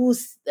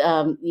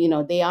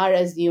they are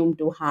assumed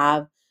to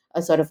have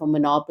a sort of a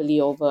monopoly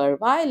over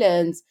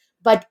violence,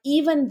 but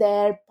even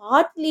there,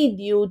 partly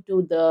due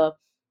to the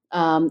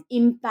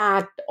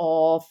impact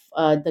of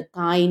the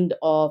kind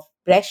of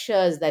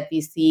pressures that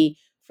we see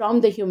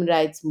from the human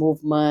rights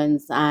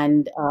movements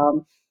and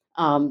um,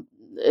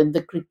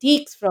 the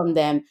critiques from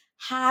them,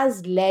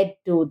 has led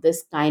to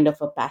this kind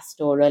of a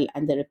pastoral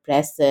and the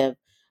repressive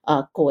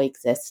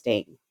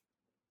coexisting.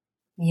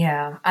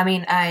 Yeah, I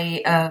mean,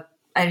 I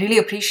really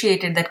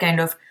appreciated that kind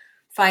of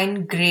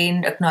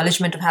fine-grained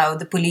acknowledgement of how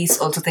the police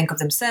also think of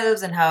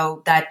themselves, and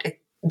how that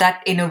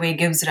in a way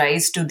gives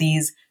rise to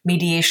these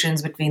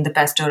mediations between the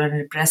pastoral and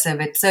repressive.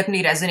 It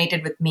certainly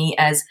resonated with me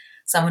as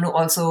someone who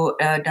also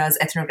does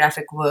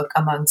ethnographic work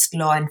amongst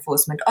law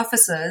enforcement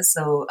officers.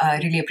 So I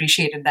really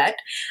appreciated that.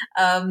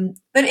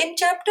 But in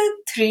chapter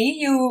 3,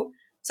 you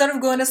sort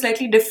of go on a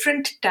slightly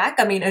different tack,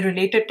 I mean, a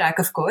related tack,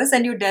 of course,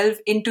 and you delve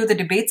into the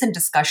debates and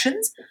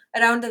discussions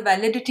around the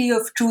validity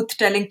of truth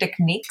telling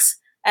techniques.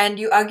 And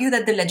you argue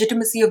that the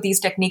legitimacy of these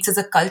techniques is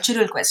a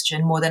cultural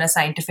question more than a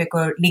scientific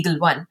or legal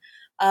one.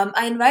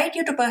 I invite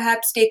you to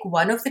perhaps take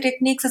one of the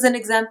techniques as an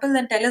example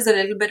and tell us a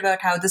little bit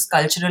about how this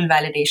cultural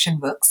validation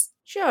works.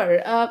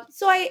 Sure. As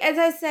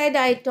I said,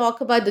 I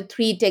talk about the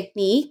three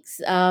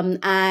techniques,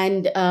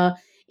 and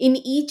in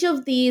each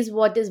of these,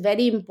 what is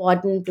very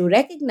important to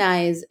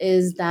recognize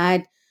is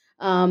that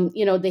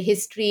the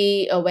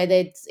history, whether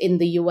it's in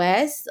the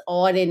U.S.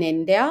 or in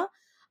India,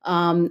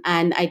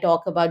 and I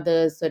talk about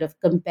the sort of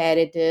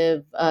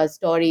comparative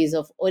stories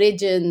of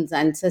origins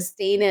and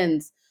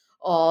sustenance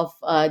of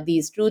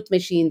these truth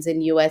machines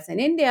in U.S. and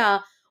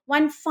India.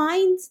 One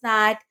finds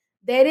that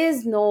there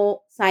is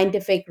no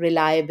scientific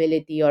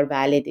reliability or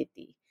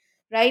validity,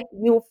 right?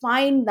 You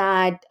find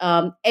that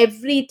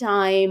every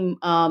time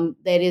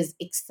there is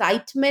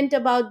excitement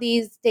about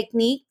these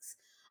techniques,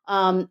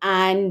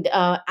 and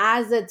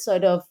as it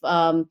sort of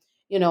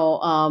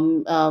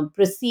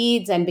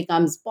proceeds and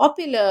becomes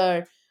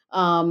popular,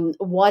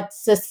 what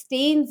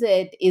sustains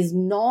it is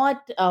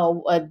not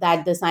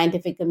that the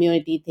scientific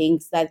community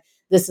thinks that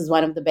this is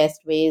one of the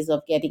best ways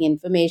of getting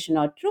information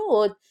or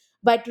truth,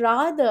 but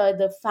rather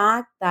the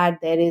fact that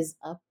there is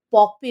a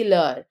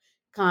popular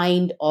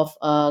kind of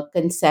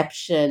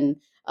conception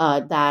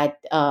that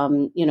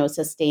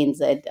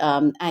sustains it.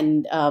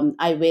 And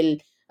I will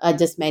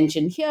just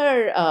mention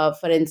here,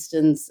 for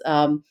instance,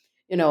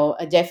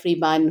 Jeffrey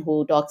Bunn,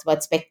 who talks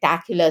about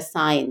spectacular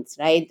science,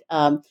 right?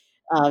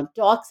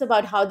 Talks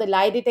about how the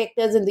lie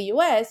detectors in the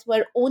US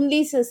were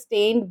only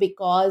sustained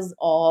because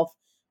of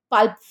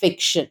pulp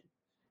fiction,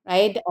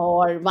 right?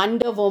 Or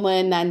Wonder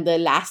Woman and the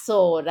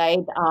lasso,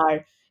 right,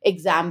 are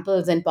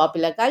examples in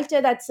popular culture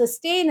that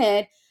sustain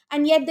it.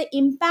 And yet the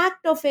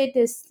impact of it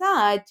is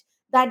such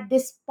that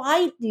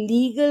despite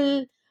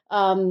legal,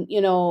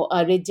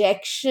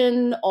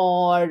 rejection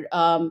or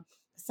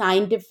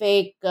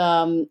scientific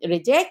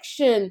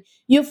rejection,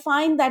 you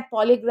find that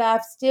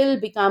polygraph still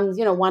becomes,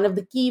 one of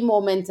the key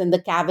moments in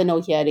the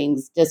Kavanaugh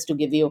hearings, just to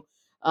give you,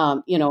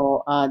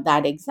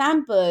 that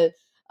example,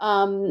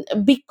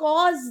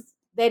 because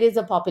there is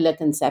a popular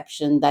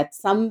conception that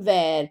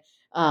somewhere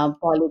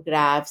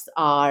polygraphs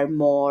are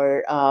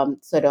more um,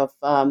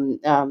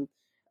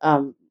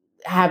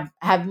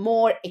 have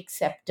more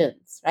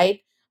acceptance, right?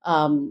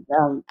 And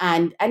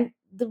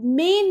the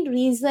main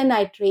reason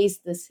I trace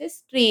this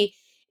history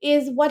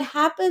is what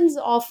happens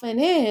often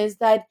is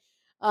that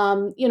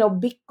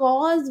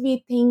because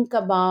we think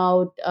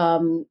about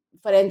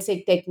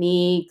forensic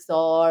techniques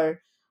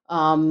or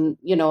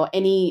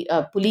any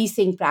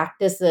policing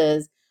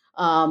practices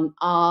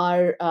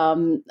are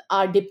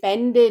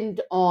dependent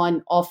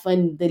on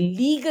often the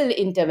legal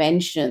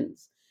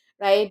interventions,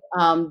 right?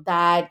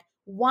 That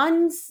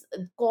once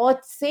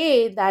courts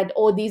say that,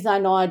 oh, these are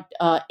not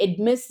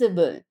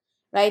admissible,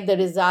 right? The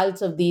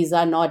results of these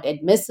are not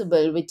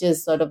admissible, which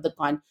is sort of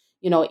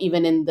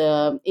even in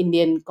the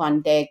Indian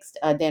context,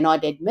 they're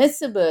not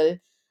admissible.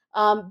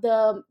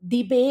 The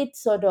debate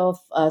sort of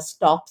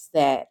stops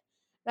there,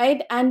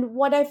 right? And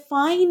what I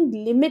find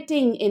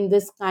limiting in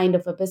this kind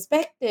of a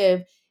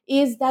perspective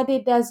is that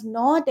it does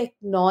not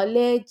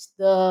acknowledge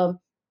the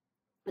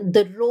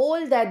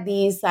role that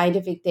these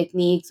scientific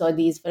techniques or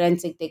these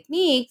forensic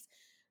techniques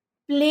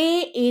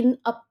play in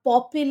a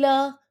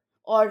popular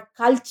or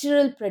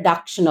cultural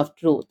production of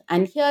truth.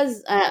 And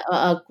here's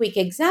a quick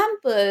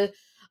example.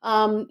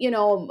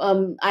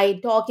 I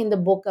talk in the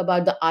book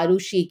about the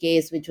Arushi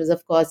case, which was,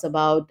 of course,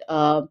 about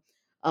a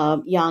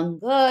young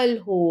girl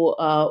who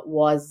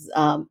was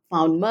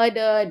found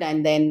murdered,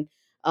 and then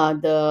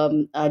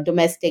the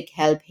domestic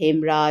help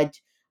Hemraj,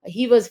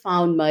 he was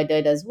found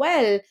murdered as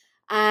well.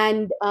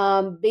 And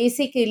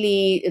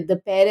basically, the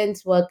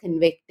parents were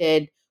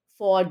convicted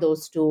for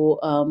those two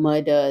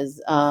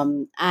murders.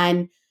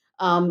 And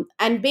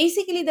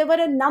basically, there were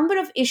a number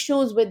of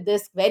issues with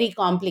this very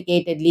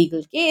complicated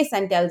legal case,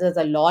 and tells us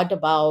a lot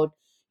about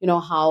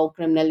how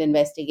criminal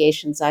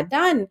investigations are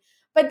done.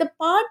 But the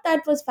part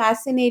that was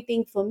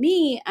fascinating for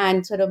me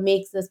and sort of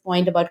makes this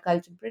point about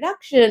cultural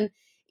production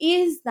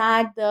is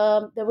that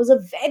there was a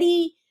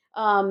very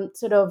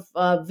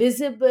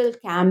visible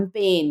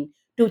campaign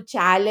to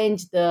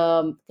challenge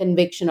the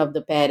conviction of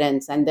the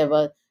parents, and there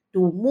were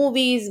two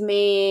movies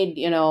made,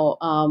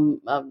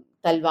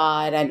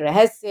 Talwar and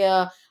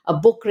Rahasya, a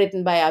book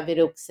written by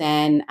Aviruk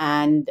Sen,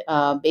 and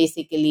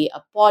basically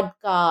a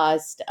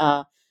podcast,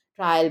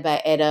 Trial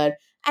by Error.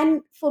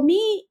 And for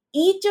me,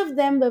 each of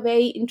them were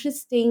very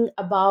interesting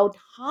about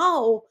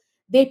how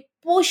they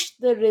pushed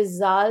the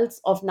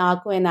results of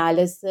narco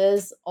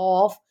analysis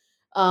of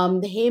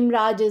the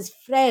Hemraj's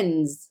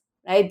friends,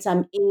 right?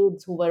 Some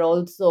aides who were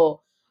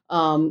also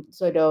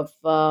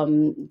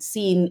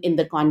seen in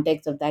the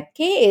context of that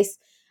case.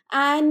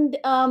 And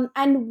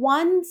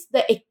once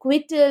the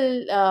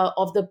acquittal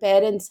of the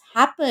parents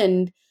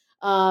happened,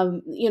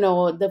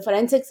 the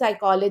forensic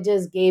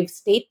psychologist gave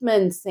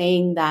statements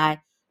saying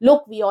that,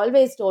 look, we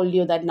always told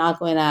you that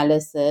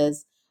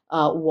narcoanalysis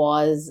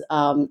was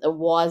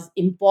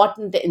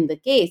important in the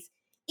case,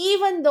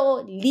 even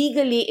though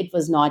legally it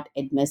was not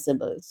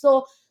admissible.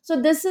 So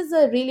this is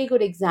a really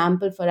good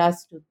example for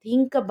us to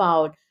think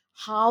about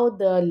how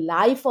the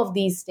life of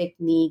these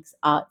techniques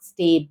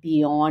stay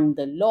beyond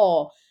the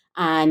law.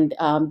 And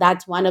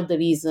that's one of the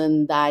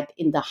reasons that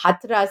in the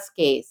Hathras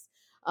case,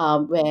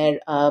 where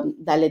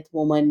Dalit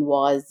woman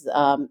was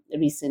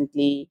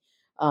recently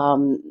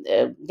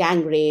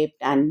gang raped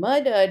and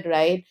murdered,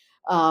 right?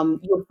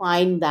 You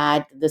find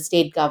that the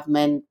state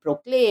government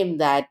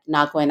proclaimed that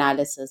narco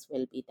analysis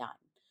will be done.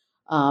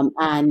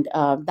 And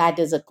that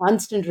is a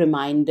constant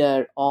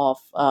reminder of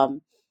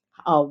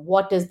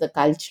what is the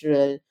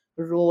cultural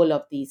role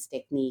of these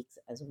techniques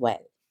as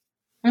well.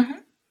 Mm-hmm.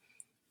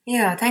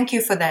 Yeah, thank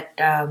you for that.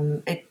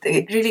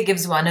 It really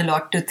gives one a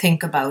lot to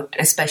think about,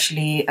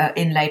 especially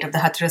in light of the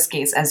Hathras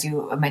case, as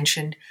you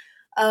mentioned.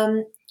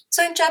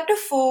 So in chapter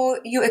 4,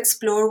 you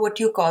explore what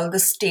you call the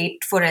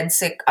state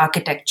forensic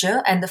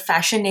architecture and the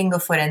fashioning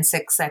of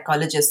forensic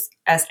psychologists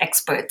as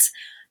experts.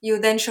 You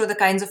then show the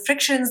kinds of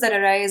frictions that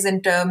arise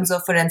in terms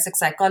of forensic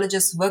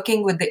psychologists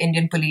working with the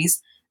Indian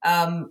police,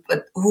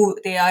 who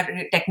they are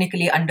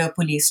technically under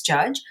police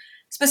charge.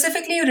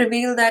 Specifically, you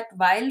reveal that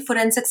while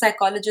forensic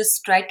psychologists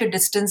try to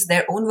distance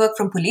their own work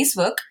from police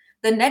work,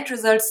 the net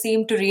results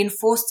seem to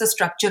reinforce the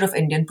structure of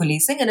Indian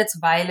policing in its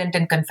violent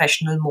and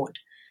confessional mode.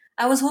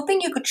 I was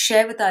hoping you could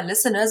share with our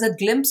listeners a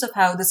glimpse of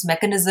how this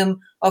mechanism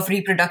of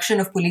reproduction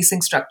of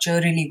policing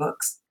structure really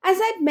works. As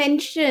I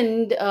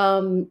mentioned,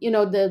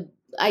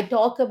 I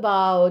talk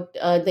about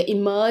the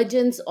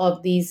emergence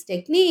of these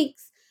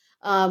techniques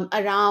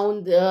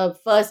around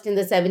first in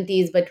the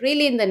 70s, but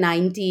really in the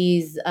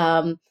 90s.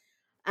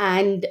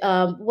 And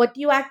what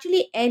you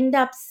actually end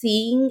up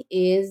seeing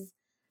is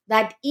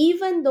that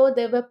even though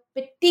there were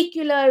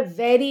particular,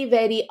 very,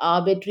 very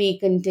arbitrary,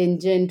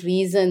 contingent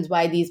reasons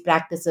why these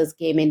practices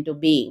came into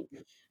being,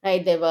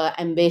 right? There were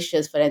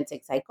ambitious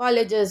forensic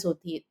psychologists who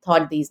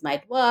thought these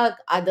might work,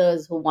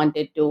 others who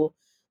wanted to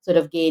sort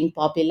of gained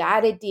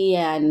popularity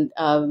and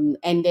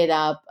ended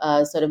up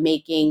sort of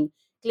making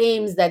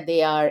claims that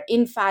they are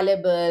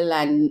infallible,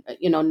 and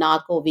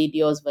narco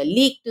videos were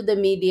leaked to the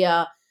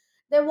media.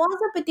 There was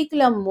a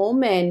particular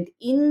moment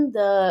in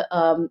the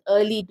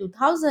early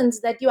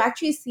 2000s that you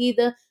actually see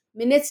the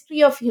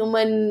Ministry of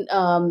Human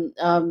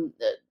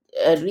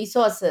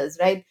Resources,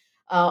 right,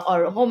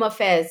 or Home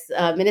Affairs,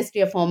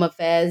 Ministry of Home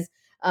Affairs,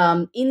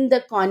 in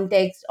the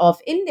context of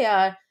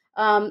India,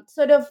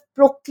 sort of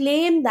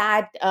proclaim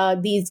that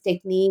these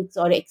techniques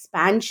or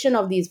expansion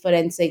of these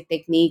forensic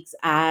techniques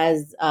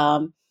as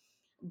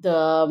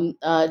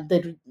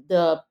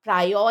the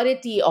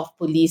priority of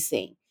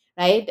policing,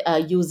 right?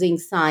 Using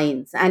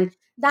science, and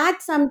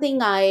that's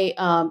something I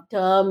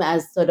term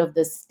as sort of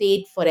the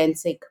state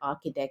forensic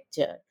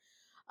architecture.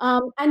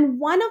 And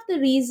one of the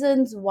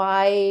reasons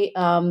why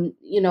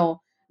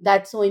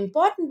that's so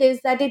important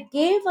is that it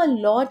gave a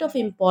lot of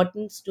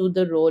importance to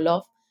the role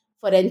of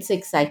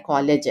forensic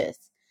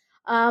psychologists.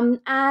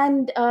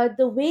 And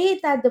the way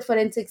that the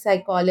forensic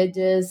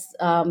psychologists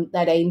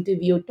that I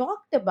interviewed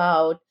talked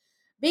about,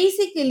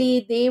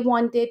 basically, they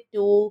wanted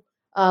to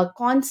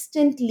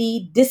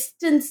constantly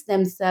distance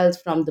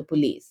themselves from the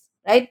police,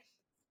 right?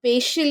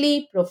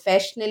 Spatially,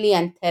 professionally,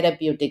 and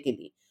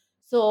therapeutically.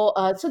 So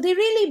they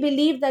really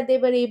believe that they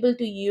were able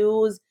to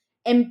use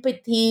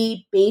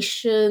empathy,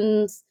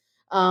 patience,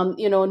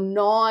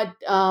 not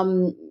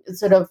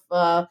sort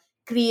of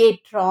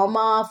create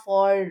trauma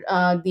for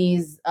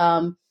these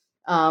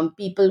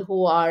people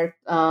who are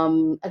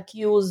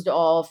accused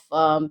of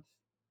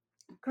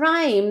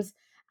crimes,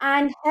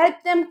 and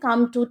help them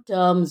come to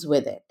terms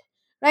with it,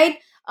 right?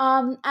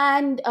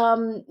 And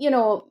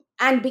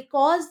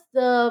because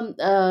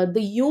the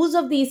use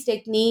of these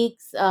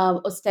techniques,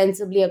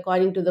 ostensibly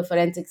according to the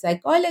forensic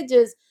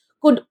psychologists,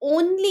 could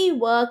only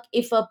work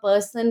if a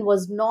person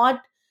was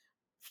not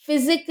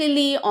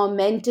physically or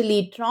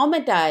mentally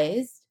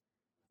traumatized,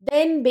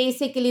 then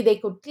basically they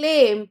could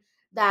claim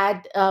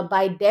that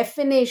by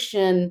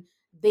definition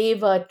they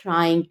were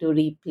trying to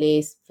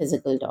replace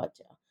physical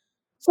torture.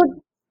 So,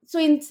 so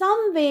in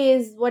some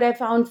ways, what I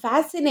found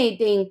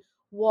fascinating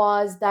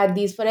was that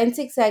these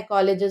forensic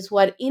psychologists who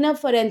are in a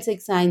forensic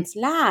science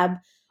lab,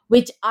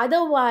 which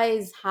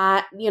otherwise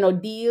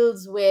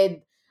deals with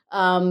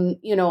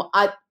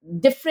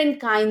different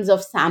kinds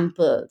of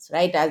samples,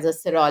 right, as a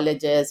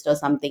serologist or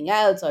something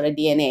else or a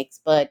DNA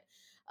expert.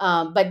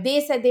 But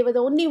they said they were the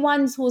only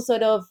ones who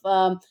sort of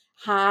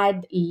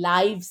had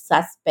live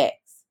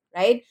suspects,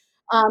 right?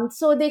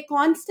 So they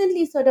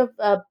constantly sort of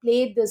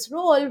played this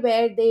role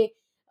where they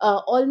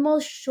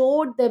almost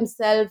showed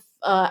themselves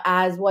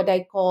as what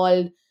I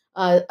called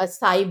a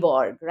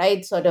cyborg,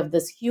 right? Sort of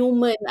this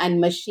human and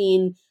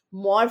machine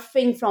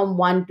morphing from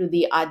one to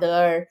the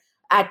other,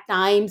 at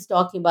times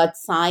talking about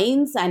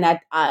science and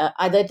at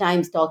other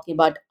times talking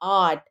about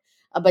art,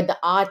 but the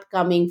art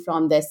coming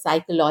from their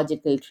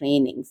psychological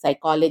training,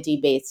 psychology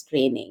based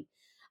training.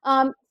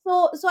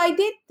 So I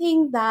did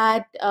think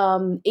that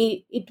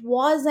it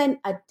was an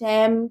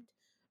attempt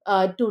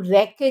to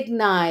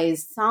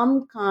recognize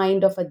some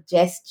kind of a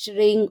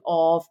gesturing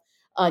of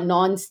a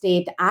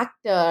non-state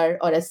actor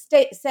or a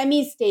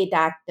semi-state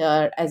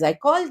actor, as I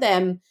call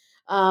them,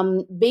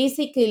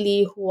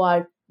 basically who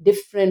are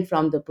different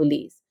from the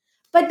police.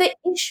 But the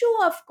issue,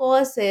 of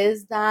course,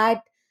 is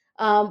that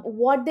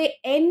what they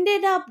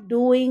ended up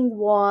doing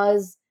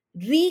was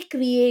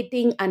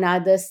recreating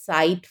another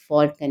site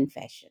for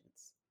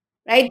confessions,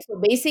 right? So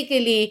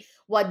basically,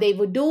 what they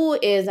would do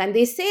is, and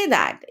they say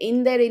that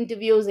in their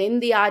interviews, in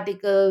the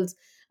articles,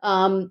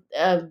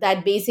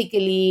 that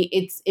basically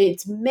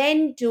it's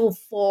meant to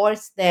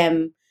force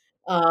them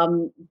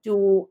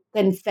to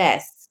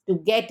confess, to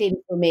get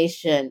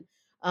information.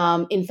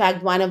 In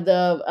fact, one of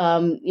the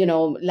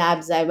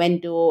labs I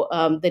went to,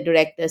 the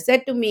director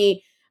said to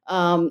me,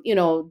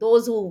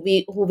 those who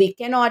we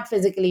cannot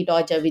physically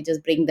torture, we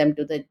just bring them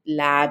to the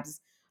labs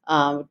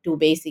to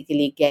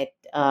basically get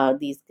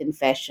these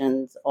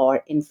confessions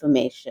or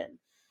information.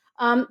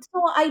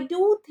 So I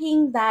do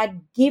think that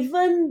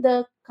given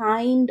the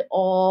kind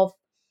of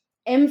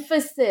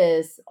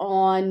emphasis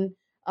on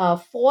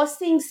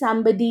forcing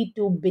somebody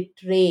to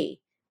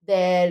betray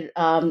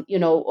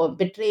or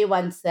betray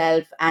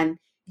oneself, and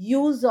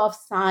use of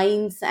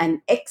science and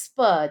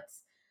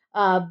experts,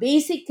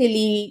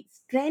 basically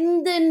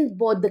strengthen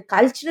both the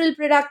cultural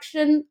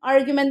production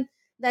argument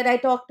that I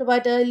talked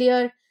about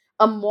earlier,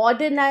 a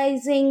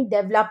modernizing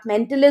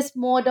developmentalist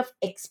mode of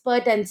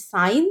expert and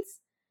science,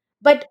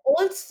 but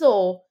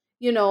also,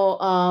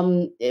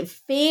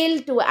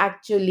 fail to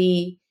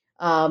actually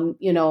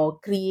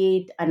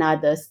create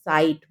another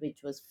site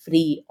which was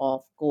free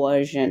of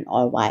coercion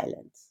or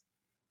violence.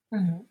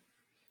 Mhm.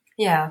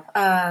 Yeah,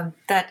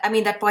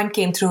 that point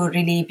came through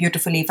really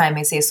beautifully, if I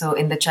may say so,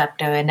 in the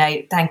chapter, and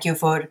I thank you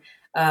for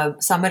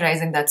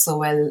summarizing that so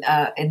well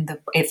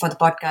for the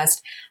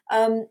podcast.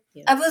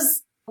 Yeah. I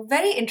was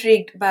very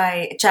intrigued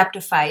by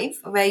chapter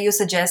 5, where you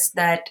suggest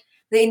that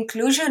the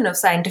inclusion of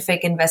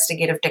scientific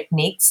investigative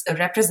techniques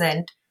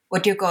represent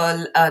what you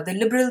call the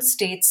liberal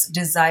state's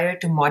desire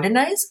to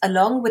modernize,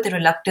 along with a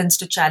reluctance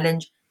to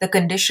challenge the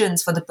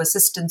conditions for the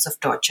persistence of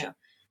torture.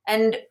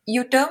 And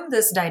you term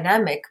this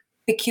dynamic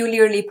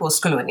peculiarly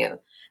post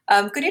colonial.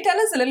 Could you tell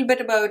us a little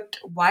bit about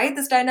why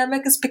this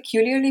dynamic is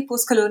peculiarly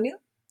post colonial?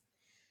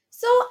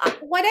 So,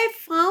 what I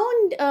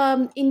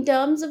found in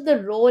terms of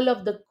the role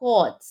of the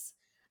courts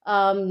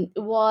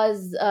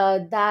was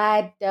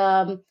that,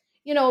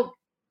 you know,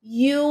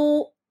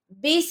 you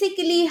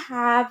basically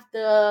have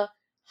the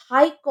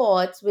high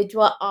courts which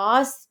were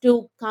asked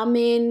to come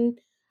in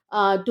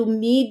to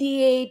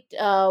mediate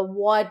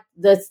what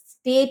the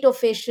state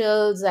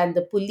officials and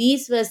the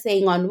police were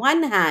saying on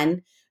one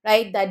hand,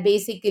 right? That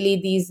basically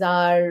these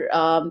are,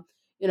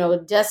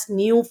 just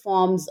new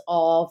forms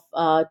of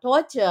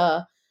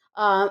torture,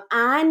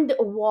 and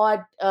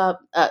what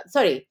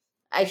sorry,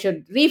 I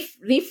should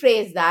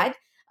rephrase that.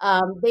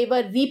 They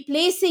were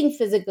replacing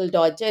physical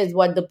torture is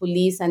what the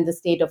police and the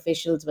state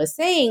officials were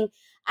saying,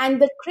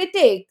 and the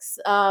critics,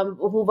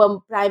 who were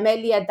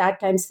primarily at that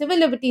time civil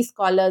liberties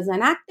scholars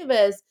and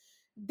activists,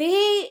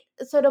 they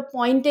sort of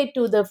pointed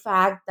to the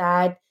fact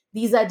that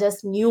these are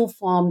just new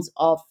forms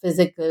of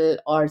physical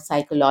or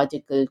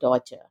psychological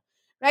torture,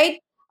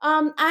 right?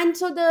 And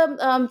so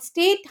the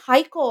state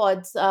high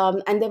courts,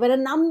 and there were a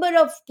number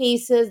of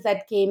cases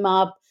that came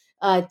up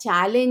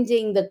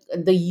challenging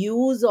the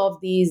use of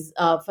these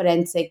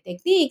forensic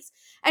techniques.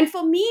 And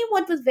for me,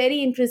 what was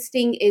very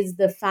interesting is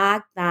the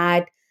fact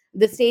that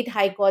the state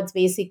high courts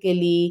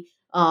basically,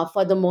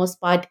 for the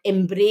most part,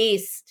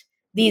 embraced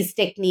these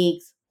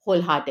techniques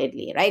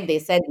wholeheartedly. Right? They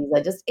said these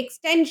are just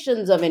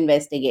extensions of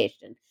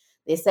investigation.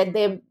 They said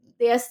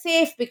they are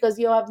safe because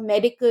you have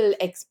medical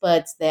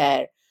experts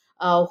there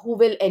who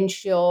will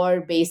ensure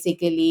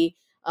basically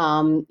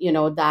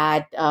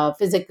that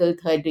physical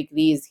third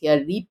degree is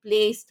here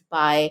replaced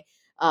by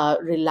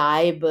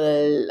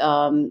reliable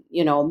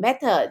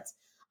methods.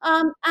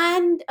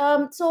 And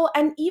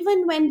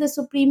even when the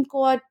Supreme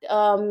Court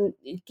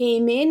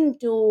came in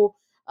to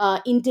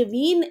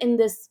intervene in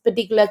this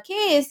particular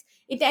case,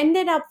 it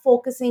ended up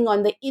focusing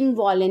on the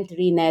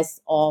involuntariness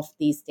of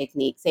these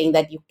techniques, saying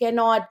that you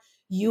cannot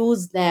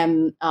use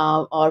them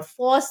or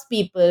force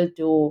people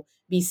to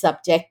be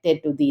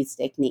subjected to these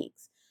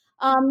techniques.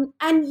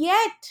 And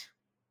yet,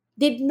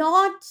 did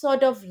not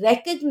sort of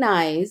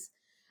recognize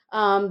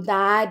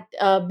that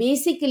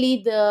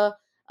basically the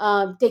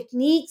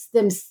techniques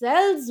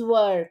themselves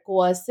were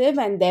coercive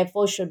and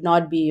therefore should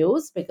not be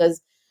used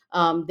because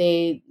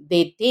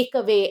they take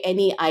away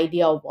any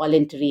idea of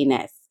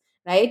voluntariness,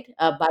 right?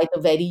 By the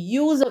very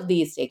use of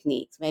these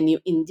techniques, when you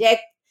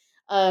inject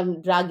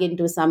drug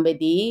into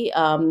somebody,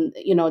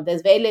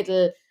 there's very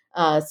little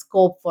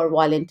scope for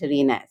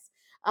voluntariness.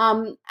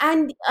 And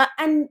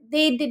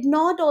they did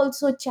not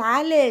also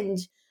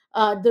challenge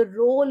the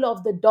role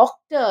of the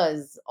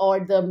doctors or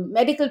the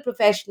medical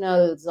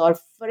professionals or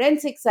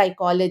forensic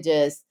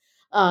psychologists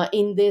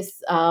in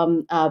this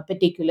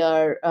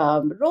particular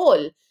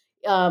role,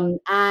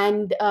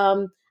 and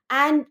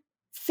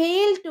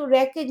fail to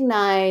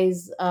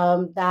recognize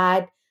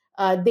that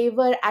they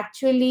were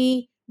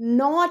actually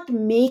not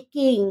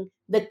making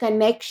the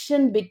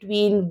connection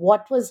between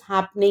what was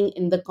happening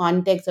in the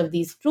context of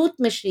these truth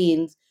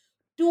machines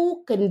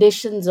to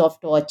conditions of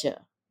torture,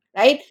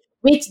 right?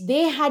 Which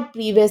they had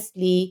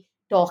previously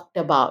talked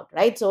about,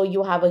 right? So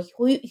you have a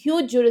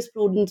huge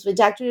jurisprudence which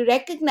actually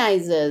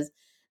recognizes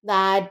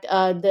that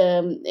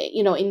the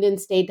Indian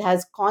state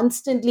has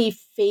constantly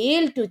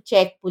failed to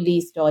check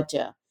police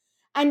torture,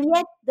 and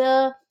yet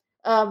the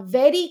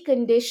very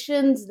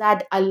conditions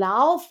that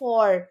allow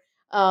for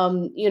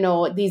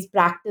these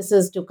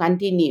practices to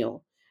continue,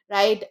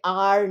 right,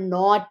 are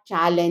not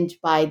challenged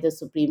by the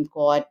Supreme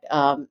Court,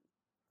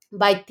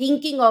 by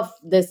thinking of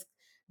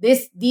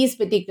these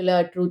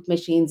particular truth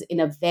machines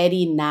in a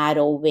very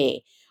narrow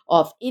way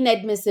of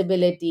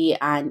inadmissibility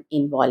and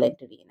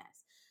involuntariness.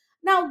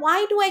 Now,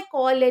 why do I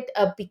call it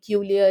a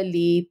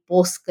peculiarly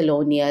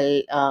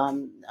post-colonial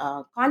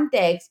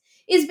context?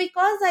 Is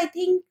because I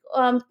think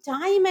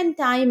time and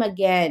time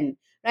again,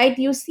 right,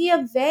 you see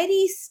a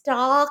very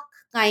stark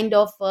kind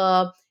of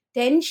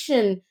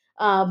tension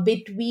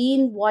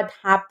between what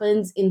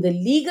happens in the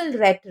legal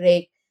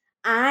rhetoric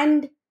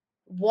and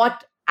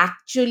what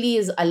actually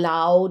is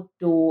allowed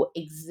to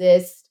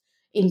exist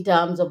in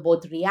terms of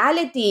both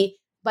reality,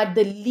 but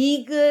the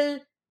legal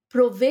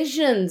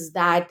provisions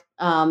that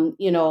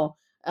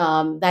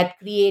that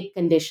create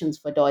conditions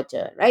for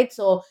torture, right?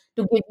 So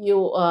to give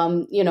you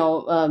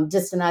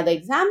just another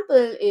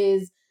example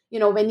is,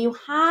 when you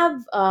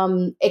have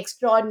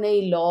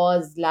extraordinary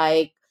laws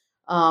like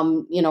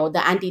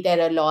the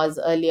anti-terror laws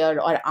earlier,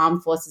 or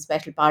Armed Forces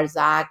Special Powers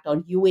Act, or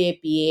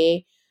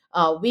UAPA,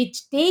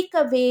 which take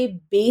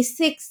away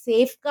basic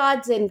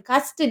safeguards in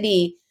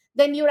custody,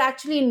 then you're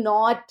actually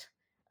not,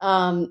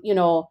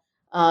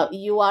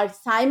 you are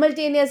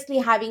simultaneously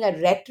having a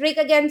rhetoric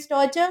against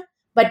torture,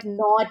 but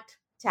not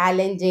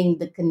challenging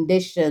the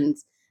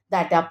conditions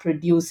that are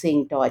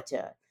producing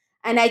torture.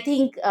 And I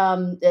think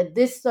that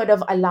this sort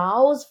of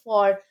allows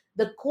for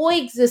the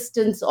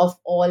coexistence of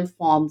all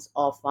forms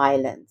of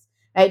violence,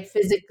 right?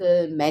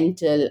 Physical,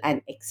 mental,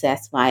 and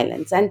excess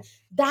violence. And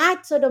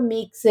that sort of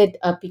makes it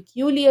a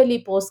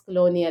peculiarly post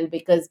colonial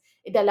because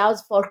it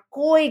allows for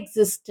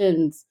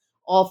coexistence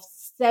of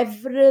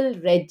several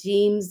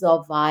regimes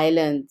of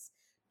violence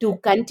to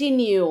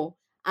continue.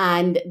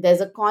 And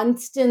there's a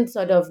constant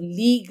sort of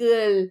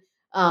legal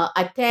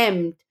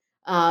attempt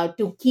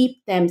to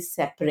keep them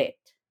separate,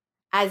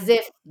 as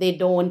if they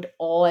don't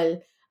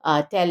all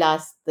tell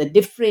us the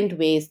different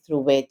ways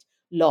through which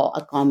law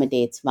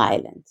accommodates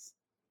violence.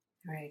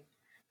 Right.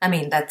 I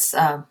mean, that's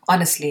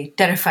honestly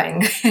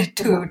terrifying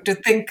to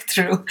think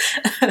through.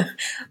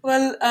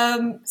 Well,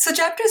 so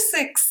chapter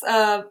six,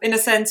 in a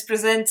sense,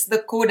 presents the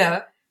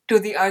coda to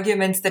the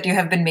arguments that you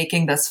have been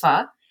making thus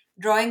far,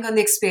 drawing on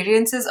the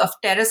experiences of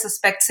terror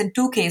suspects in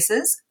two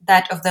cases,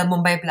 that of the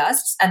Mumbai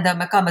blasts and the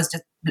Makkah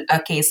Masjid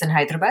case in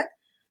Hyderabad.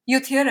 You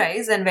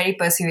theorize, and very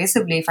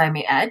persuasively, if I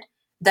may add,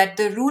 that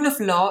the rule of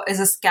law is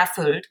a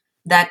scaffold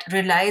that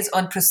relies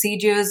on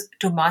procedures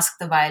to mask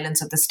the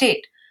violence of the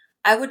state.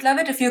 I would love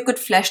it if you could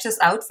flesh this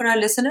out for our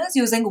listeners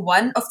using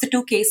one of the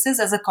two cases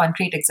as a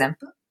concrete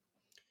example.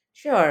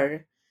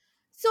 Sure.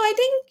 So I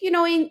think,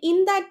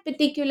 in that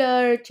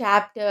particular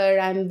chapter,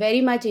 I'm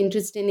very much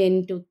interested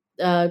in to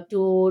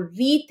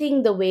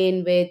rethink the way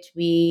in which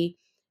we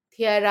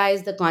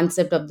theorize the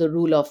concept of the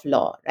rule of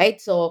law, right?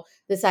 So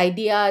this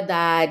idea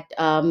that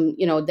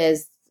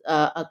there's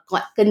a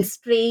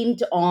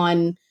constraint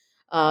on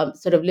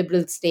sort of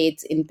liberal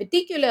states in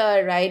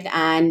particular, right,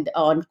 and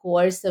on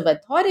coercive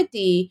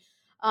authority.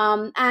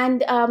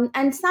 And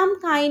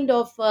some kind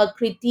of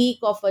critique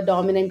of a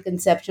dominant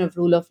conception of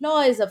rule of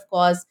law is, of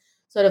course,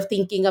 sort of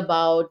thinking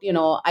about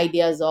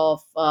ideas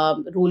of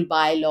rule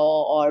by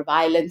law or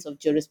violence of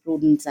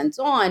jurisprudence and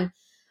so on.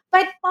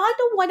 But part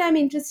of what I'm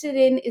interested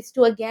in is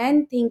to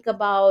again think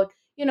about,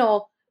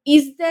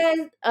 is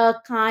there a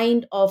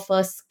kind of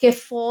a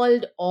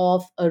scaffold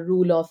of a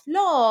rule of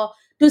law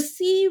to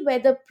see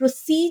whether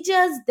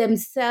procedures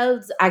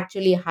themselves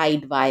actually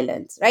hide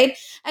violence, right?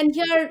 And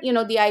here,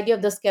 the idea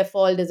of the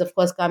scaffold is, of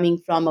course, coming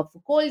from a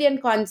Foucauldian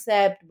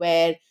concept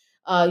where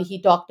he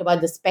talked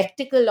about the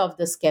spectacle of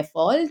the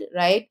scaffold,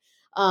 right?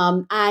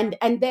 And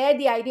there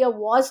the idea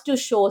was to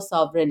show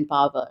sovereign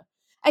power.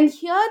 And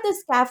here the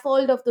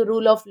scaffold of the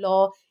rule of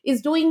law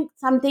is doing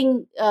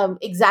something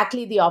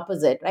exactly the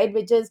opposite, right?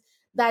 Which is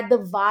that the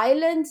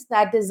violence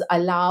that is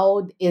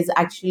allowed is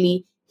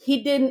actually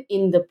hidden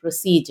in the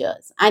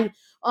procedures. And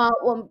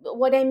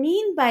what I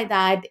mean by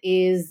that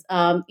is,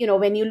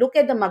 when you look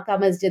at the Makkah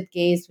Masjid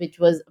case, which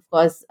was, of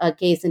course, a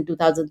case in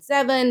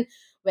 2007,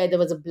 where there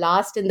was a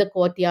blast in the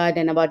courtyard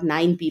and about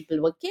 9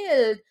 people were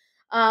killed.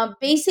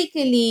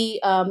 Basically,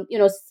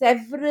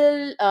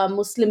 several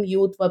Muslim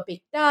youth were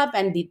picked up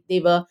and they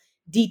were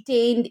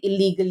detained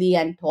illegally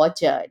and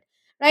tortured.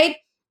 Right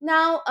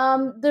now,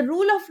 the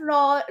rule of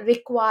law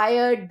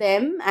required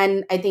them,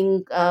 and I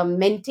think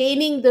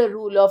maintaining the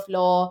rule of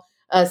law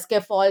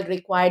scaffold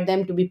required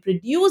them to be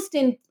produced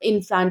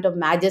in front of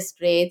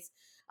magistrates.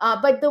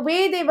 But the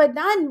way they were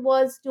done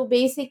was to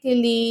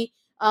basically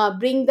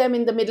bring them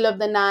in the middle of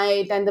the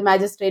night, and the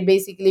magistrate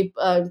basically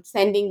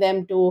sending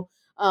them to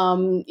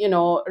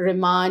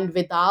remand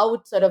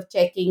without sort of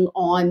checking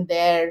on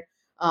their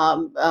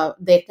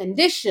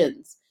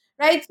conditions,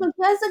 right? So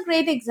here's a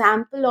great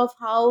example of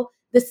how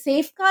the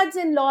safeguards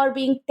in law are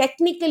being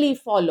technically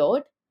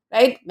followed,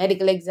 right?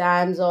 Medical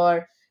exams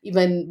or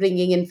even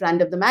bringing in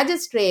front of the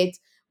magistrates,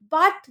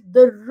 but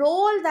the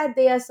role that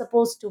they are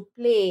supposed to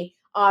play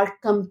are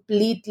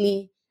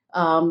completely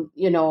sort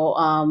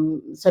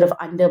of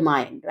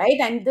undermined, right?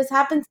 And this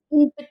happens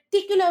in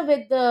particular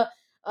with the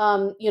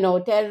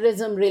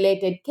terrorism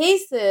related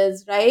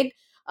cases, right?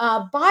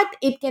 But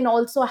it can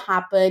also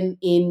happen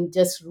in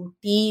just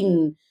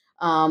routine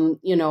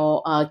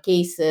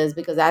cases,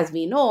 because as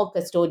we know,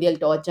 custodial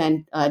torture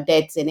and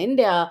deaths in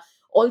India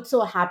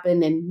also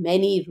happen in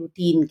many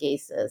routine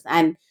cases.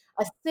 And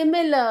a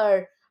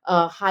similar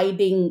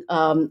hiding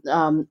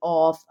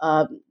of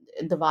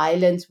the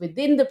violence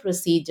within the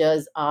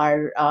procedures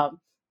are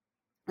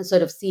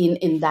sort of seen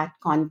in that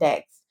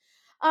context.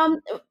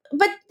 Um,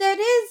 but there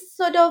is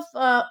sort of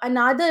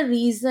another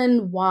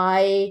reason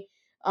why,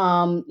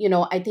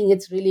 I think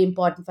it's really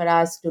important for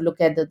us to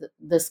look at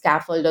the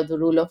scaffold of the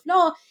rule of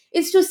law,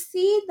 is to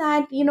see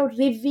that,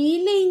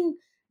 revealing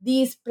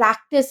these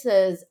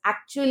practices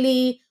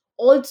actually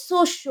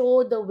also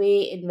show the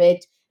way in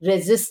which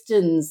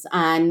resistance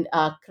and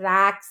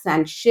cracks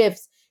and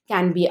shifts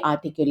can be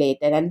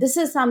articulated. And this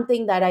is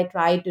something that I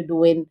try to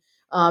do in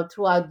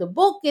throughout the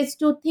book, is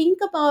to think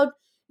about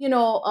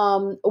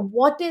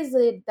what is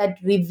it that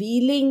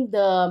revealing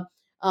the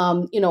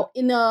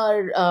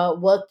inner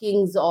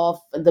workings of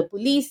the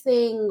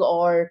policing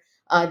or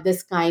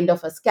this kind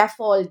of a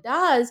scaffold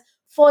does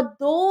for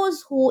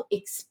those who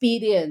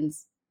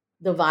experience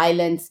the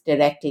violence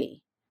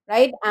directly,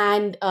 right?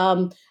 And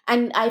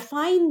I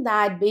find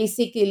that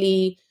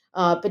basically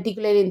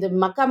particularly in the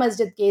Makkah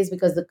Masjid case,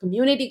 because the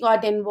community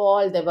got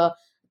involved, there were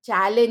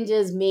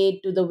challenges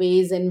made to the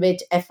ways in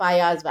which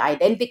FIRs were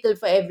identical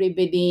for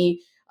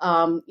everybody.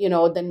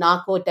 The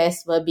narco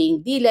tests were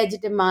being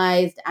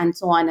delegitimized and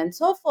so on and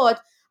so forth,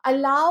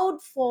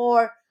 allowed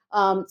for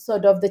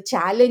sort of the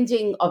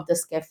challenging of the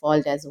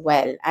scaffold as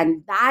well.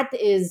 And that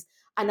is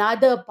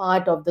another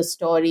part of the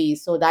story.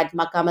 So that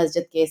Makkah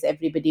Masjid case,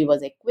 everybody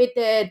was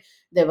acquitted.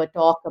 There were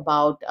talk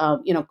about,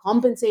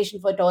 compensation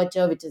for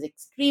torture, which is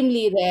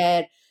extremely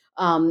rare.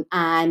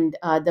 And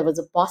there was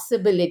a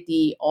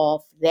possibility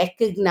of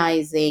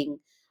recognizing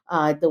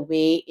the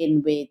way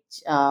in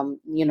which,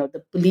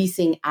 the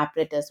policing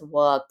apparatus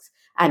works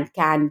and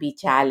can be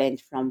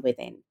challenged from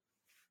within.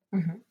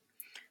 Mm-hmm.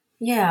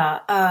 Yeah.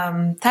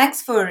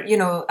 Thanks for,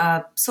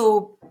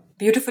 so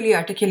beautifully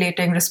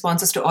articulating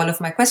responses to all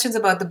of my questions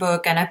about the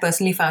book. And I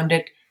personally found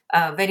it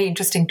very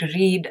interesting to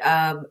read.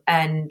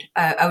 And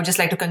I would just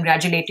like to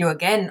congratulate you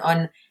again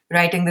on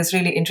writing this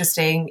really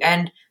interesting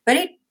and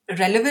very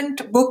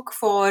relevant book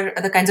for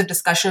the kinds of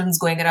discussions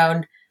going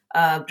around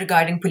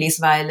regarding police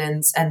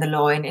violence and the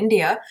law in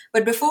India.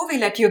 But before we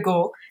let you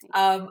go,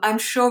 I'm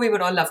sure we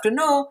would all love to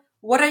know,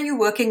 what are you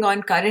working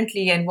on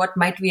currently and what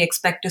might we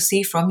expect to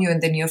see from you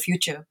in the near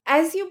future?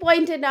 As you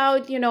pointed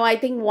out, I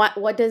think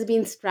what has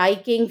been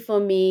striking for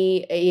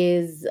me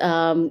is,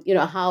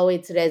 how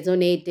it's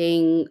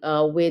resonating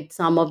with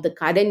some of the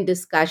current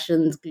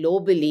discussions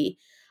globally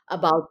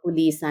about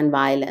police and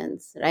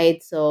violence,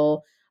 right?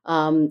 So,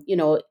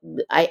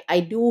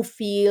 I do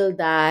feel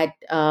that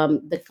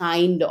the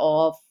kind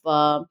of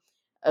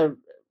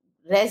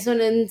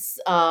resonance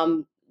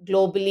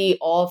globally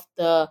of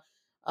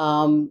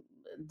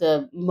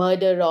the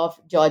murder of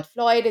George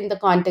Floyd in the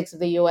context of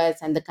the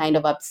US and the kind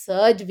of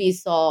upsurge we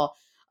saw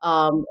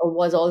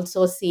was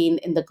also seen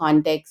in the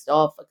context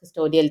of a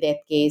custodial death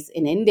case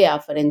in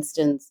India, for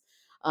instance,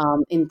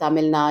 in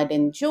Tamil Nadu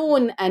in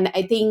June. And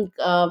I think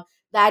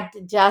that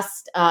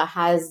just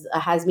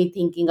has me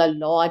thinking a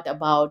lot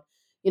about,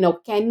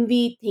 can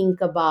we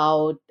think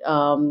about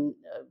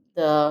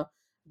the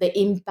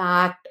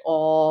impact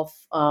of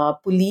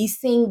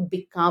policing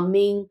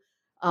becoming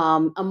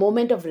a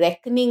moment of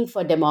reckoning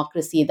for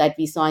democracy that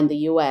we saw in the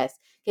US?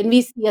 Can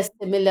we see a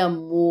similar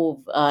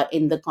move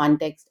in the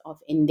context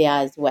of India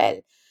as well?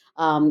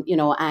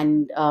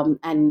 And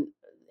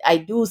I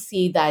do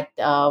see that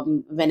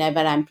whenever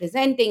I'm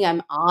presenting,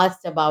 I'm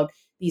asked about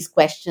these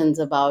questions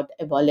about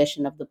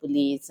abolition of the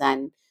police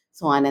and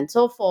so on and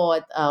so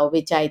forth,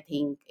 which I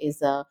think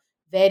is a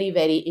very,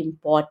 very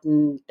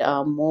important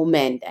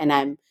moment. And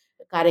I'm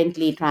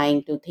currently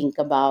trying to think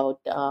about,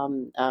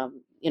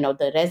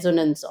 the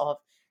resonance of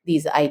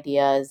these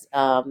ideas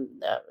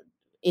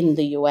in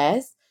the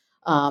US,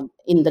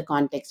 in the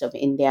context of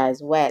India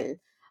as well.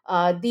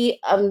 The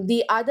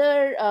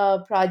other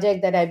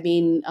project that I've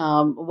been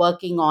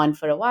working on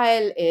for a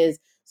while is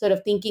sort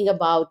of thinking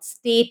about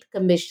state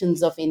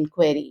commissions of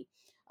inquiry.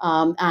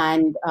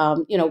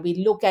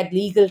 We look at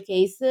legal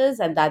cases,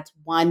 and that's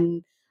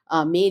one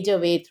major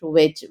way through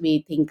which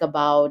we think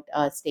about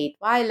state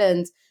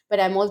violence. But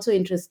I'm also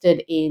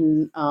interested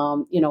in,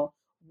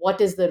 what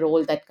is the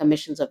role that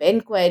commissions of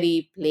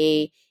inquiry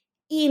play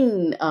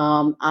in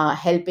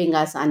helping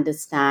us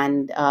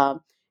understand,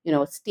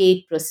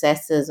 state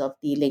processes of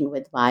dealing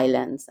with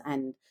violence.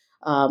 And,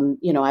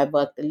 I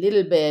worked a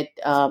little bit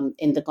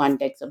in the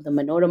context of the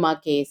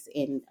Manorama case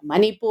in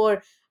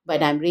Manipur,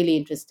 but I'm really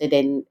interested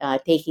in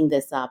taking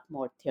this up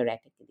more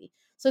theoretically.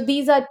 So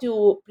these are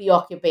two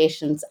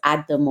preoccupations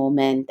at the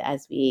moment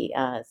as we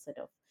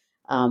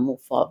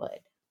move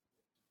forward.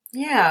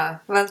 Yeah,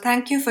 well,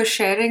 thank you for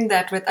sharing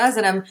that with us.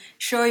 And I'm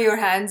sure your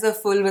hands are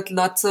full with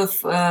lots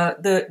of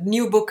the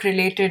new book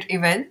related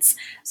events.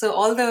 So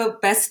all the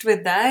best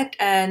with that.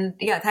 And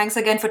yeah, thanks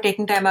again for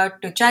taking time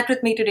out to chat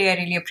with me today. I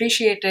really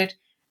appreciate it.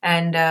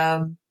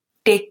 And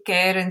take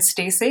care and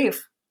stay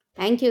safe.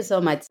 Thank you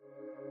so much.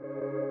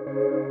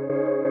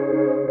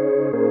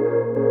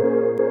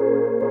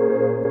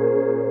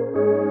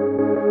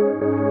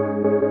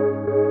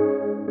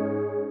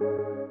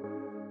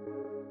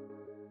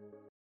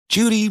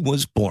 Judy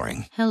was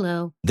boring.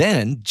 Hello.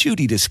 Then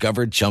Judy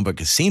discovered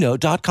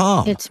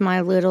ChumbaCasino.com. It's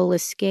my little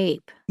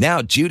escape.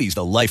 Now Judy's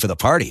the life of the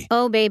party.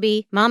 Oh,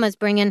 baby, mama's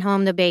bringing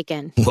home the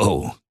bacon.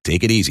 Whoa,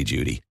 take it easy,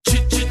 Judy.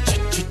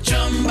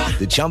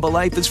 The Chumba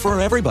life is for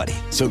everybody.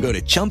 So go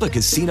to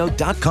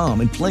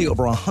ChumbaCasino.com and play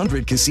over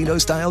 100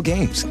 casino-style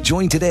games.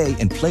 Join today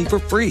and play for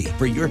free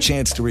for your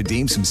chance to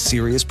redeem some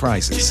serious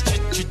prizes.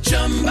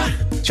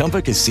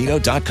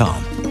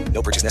 ChumbaCasino.com.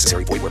 No purchase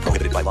necessary. Void where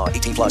prohibited by law.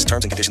 18+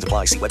 terms and conditions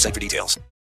apply. See website for details.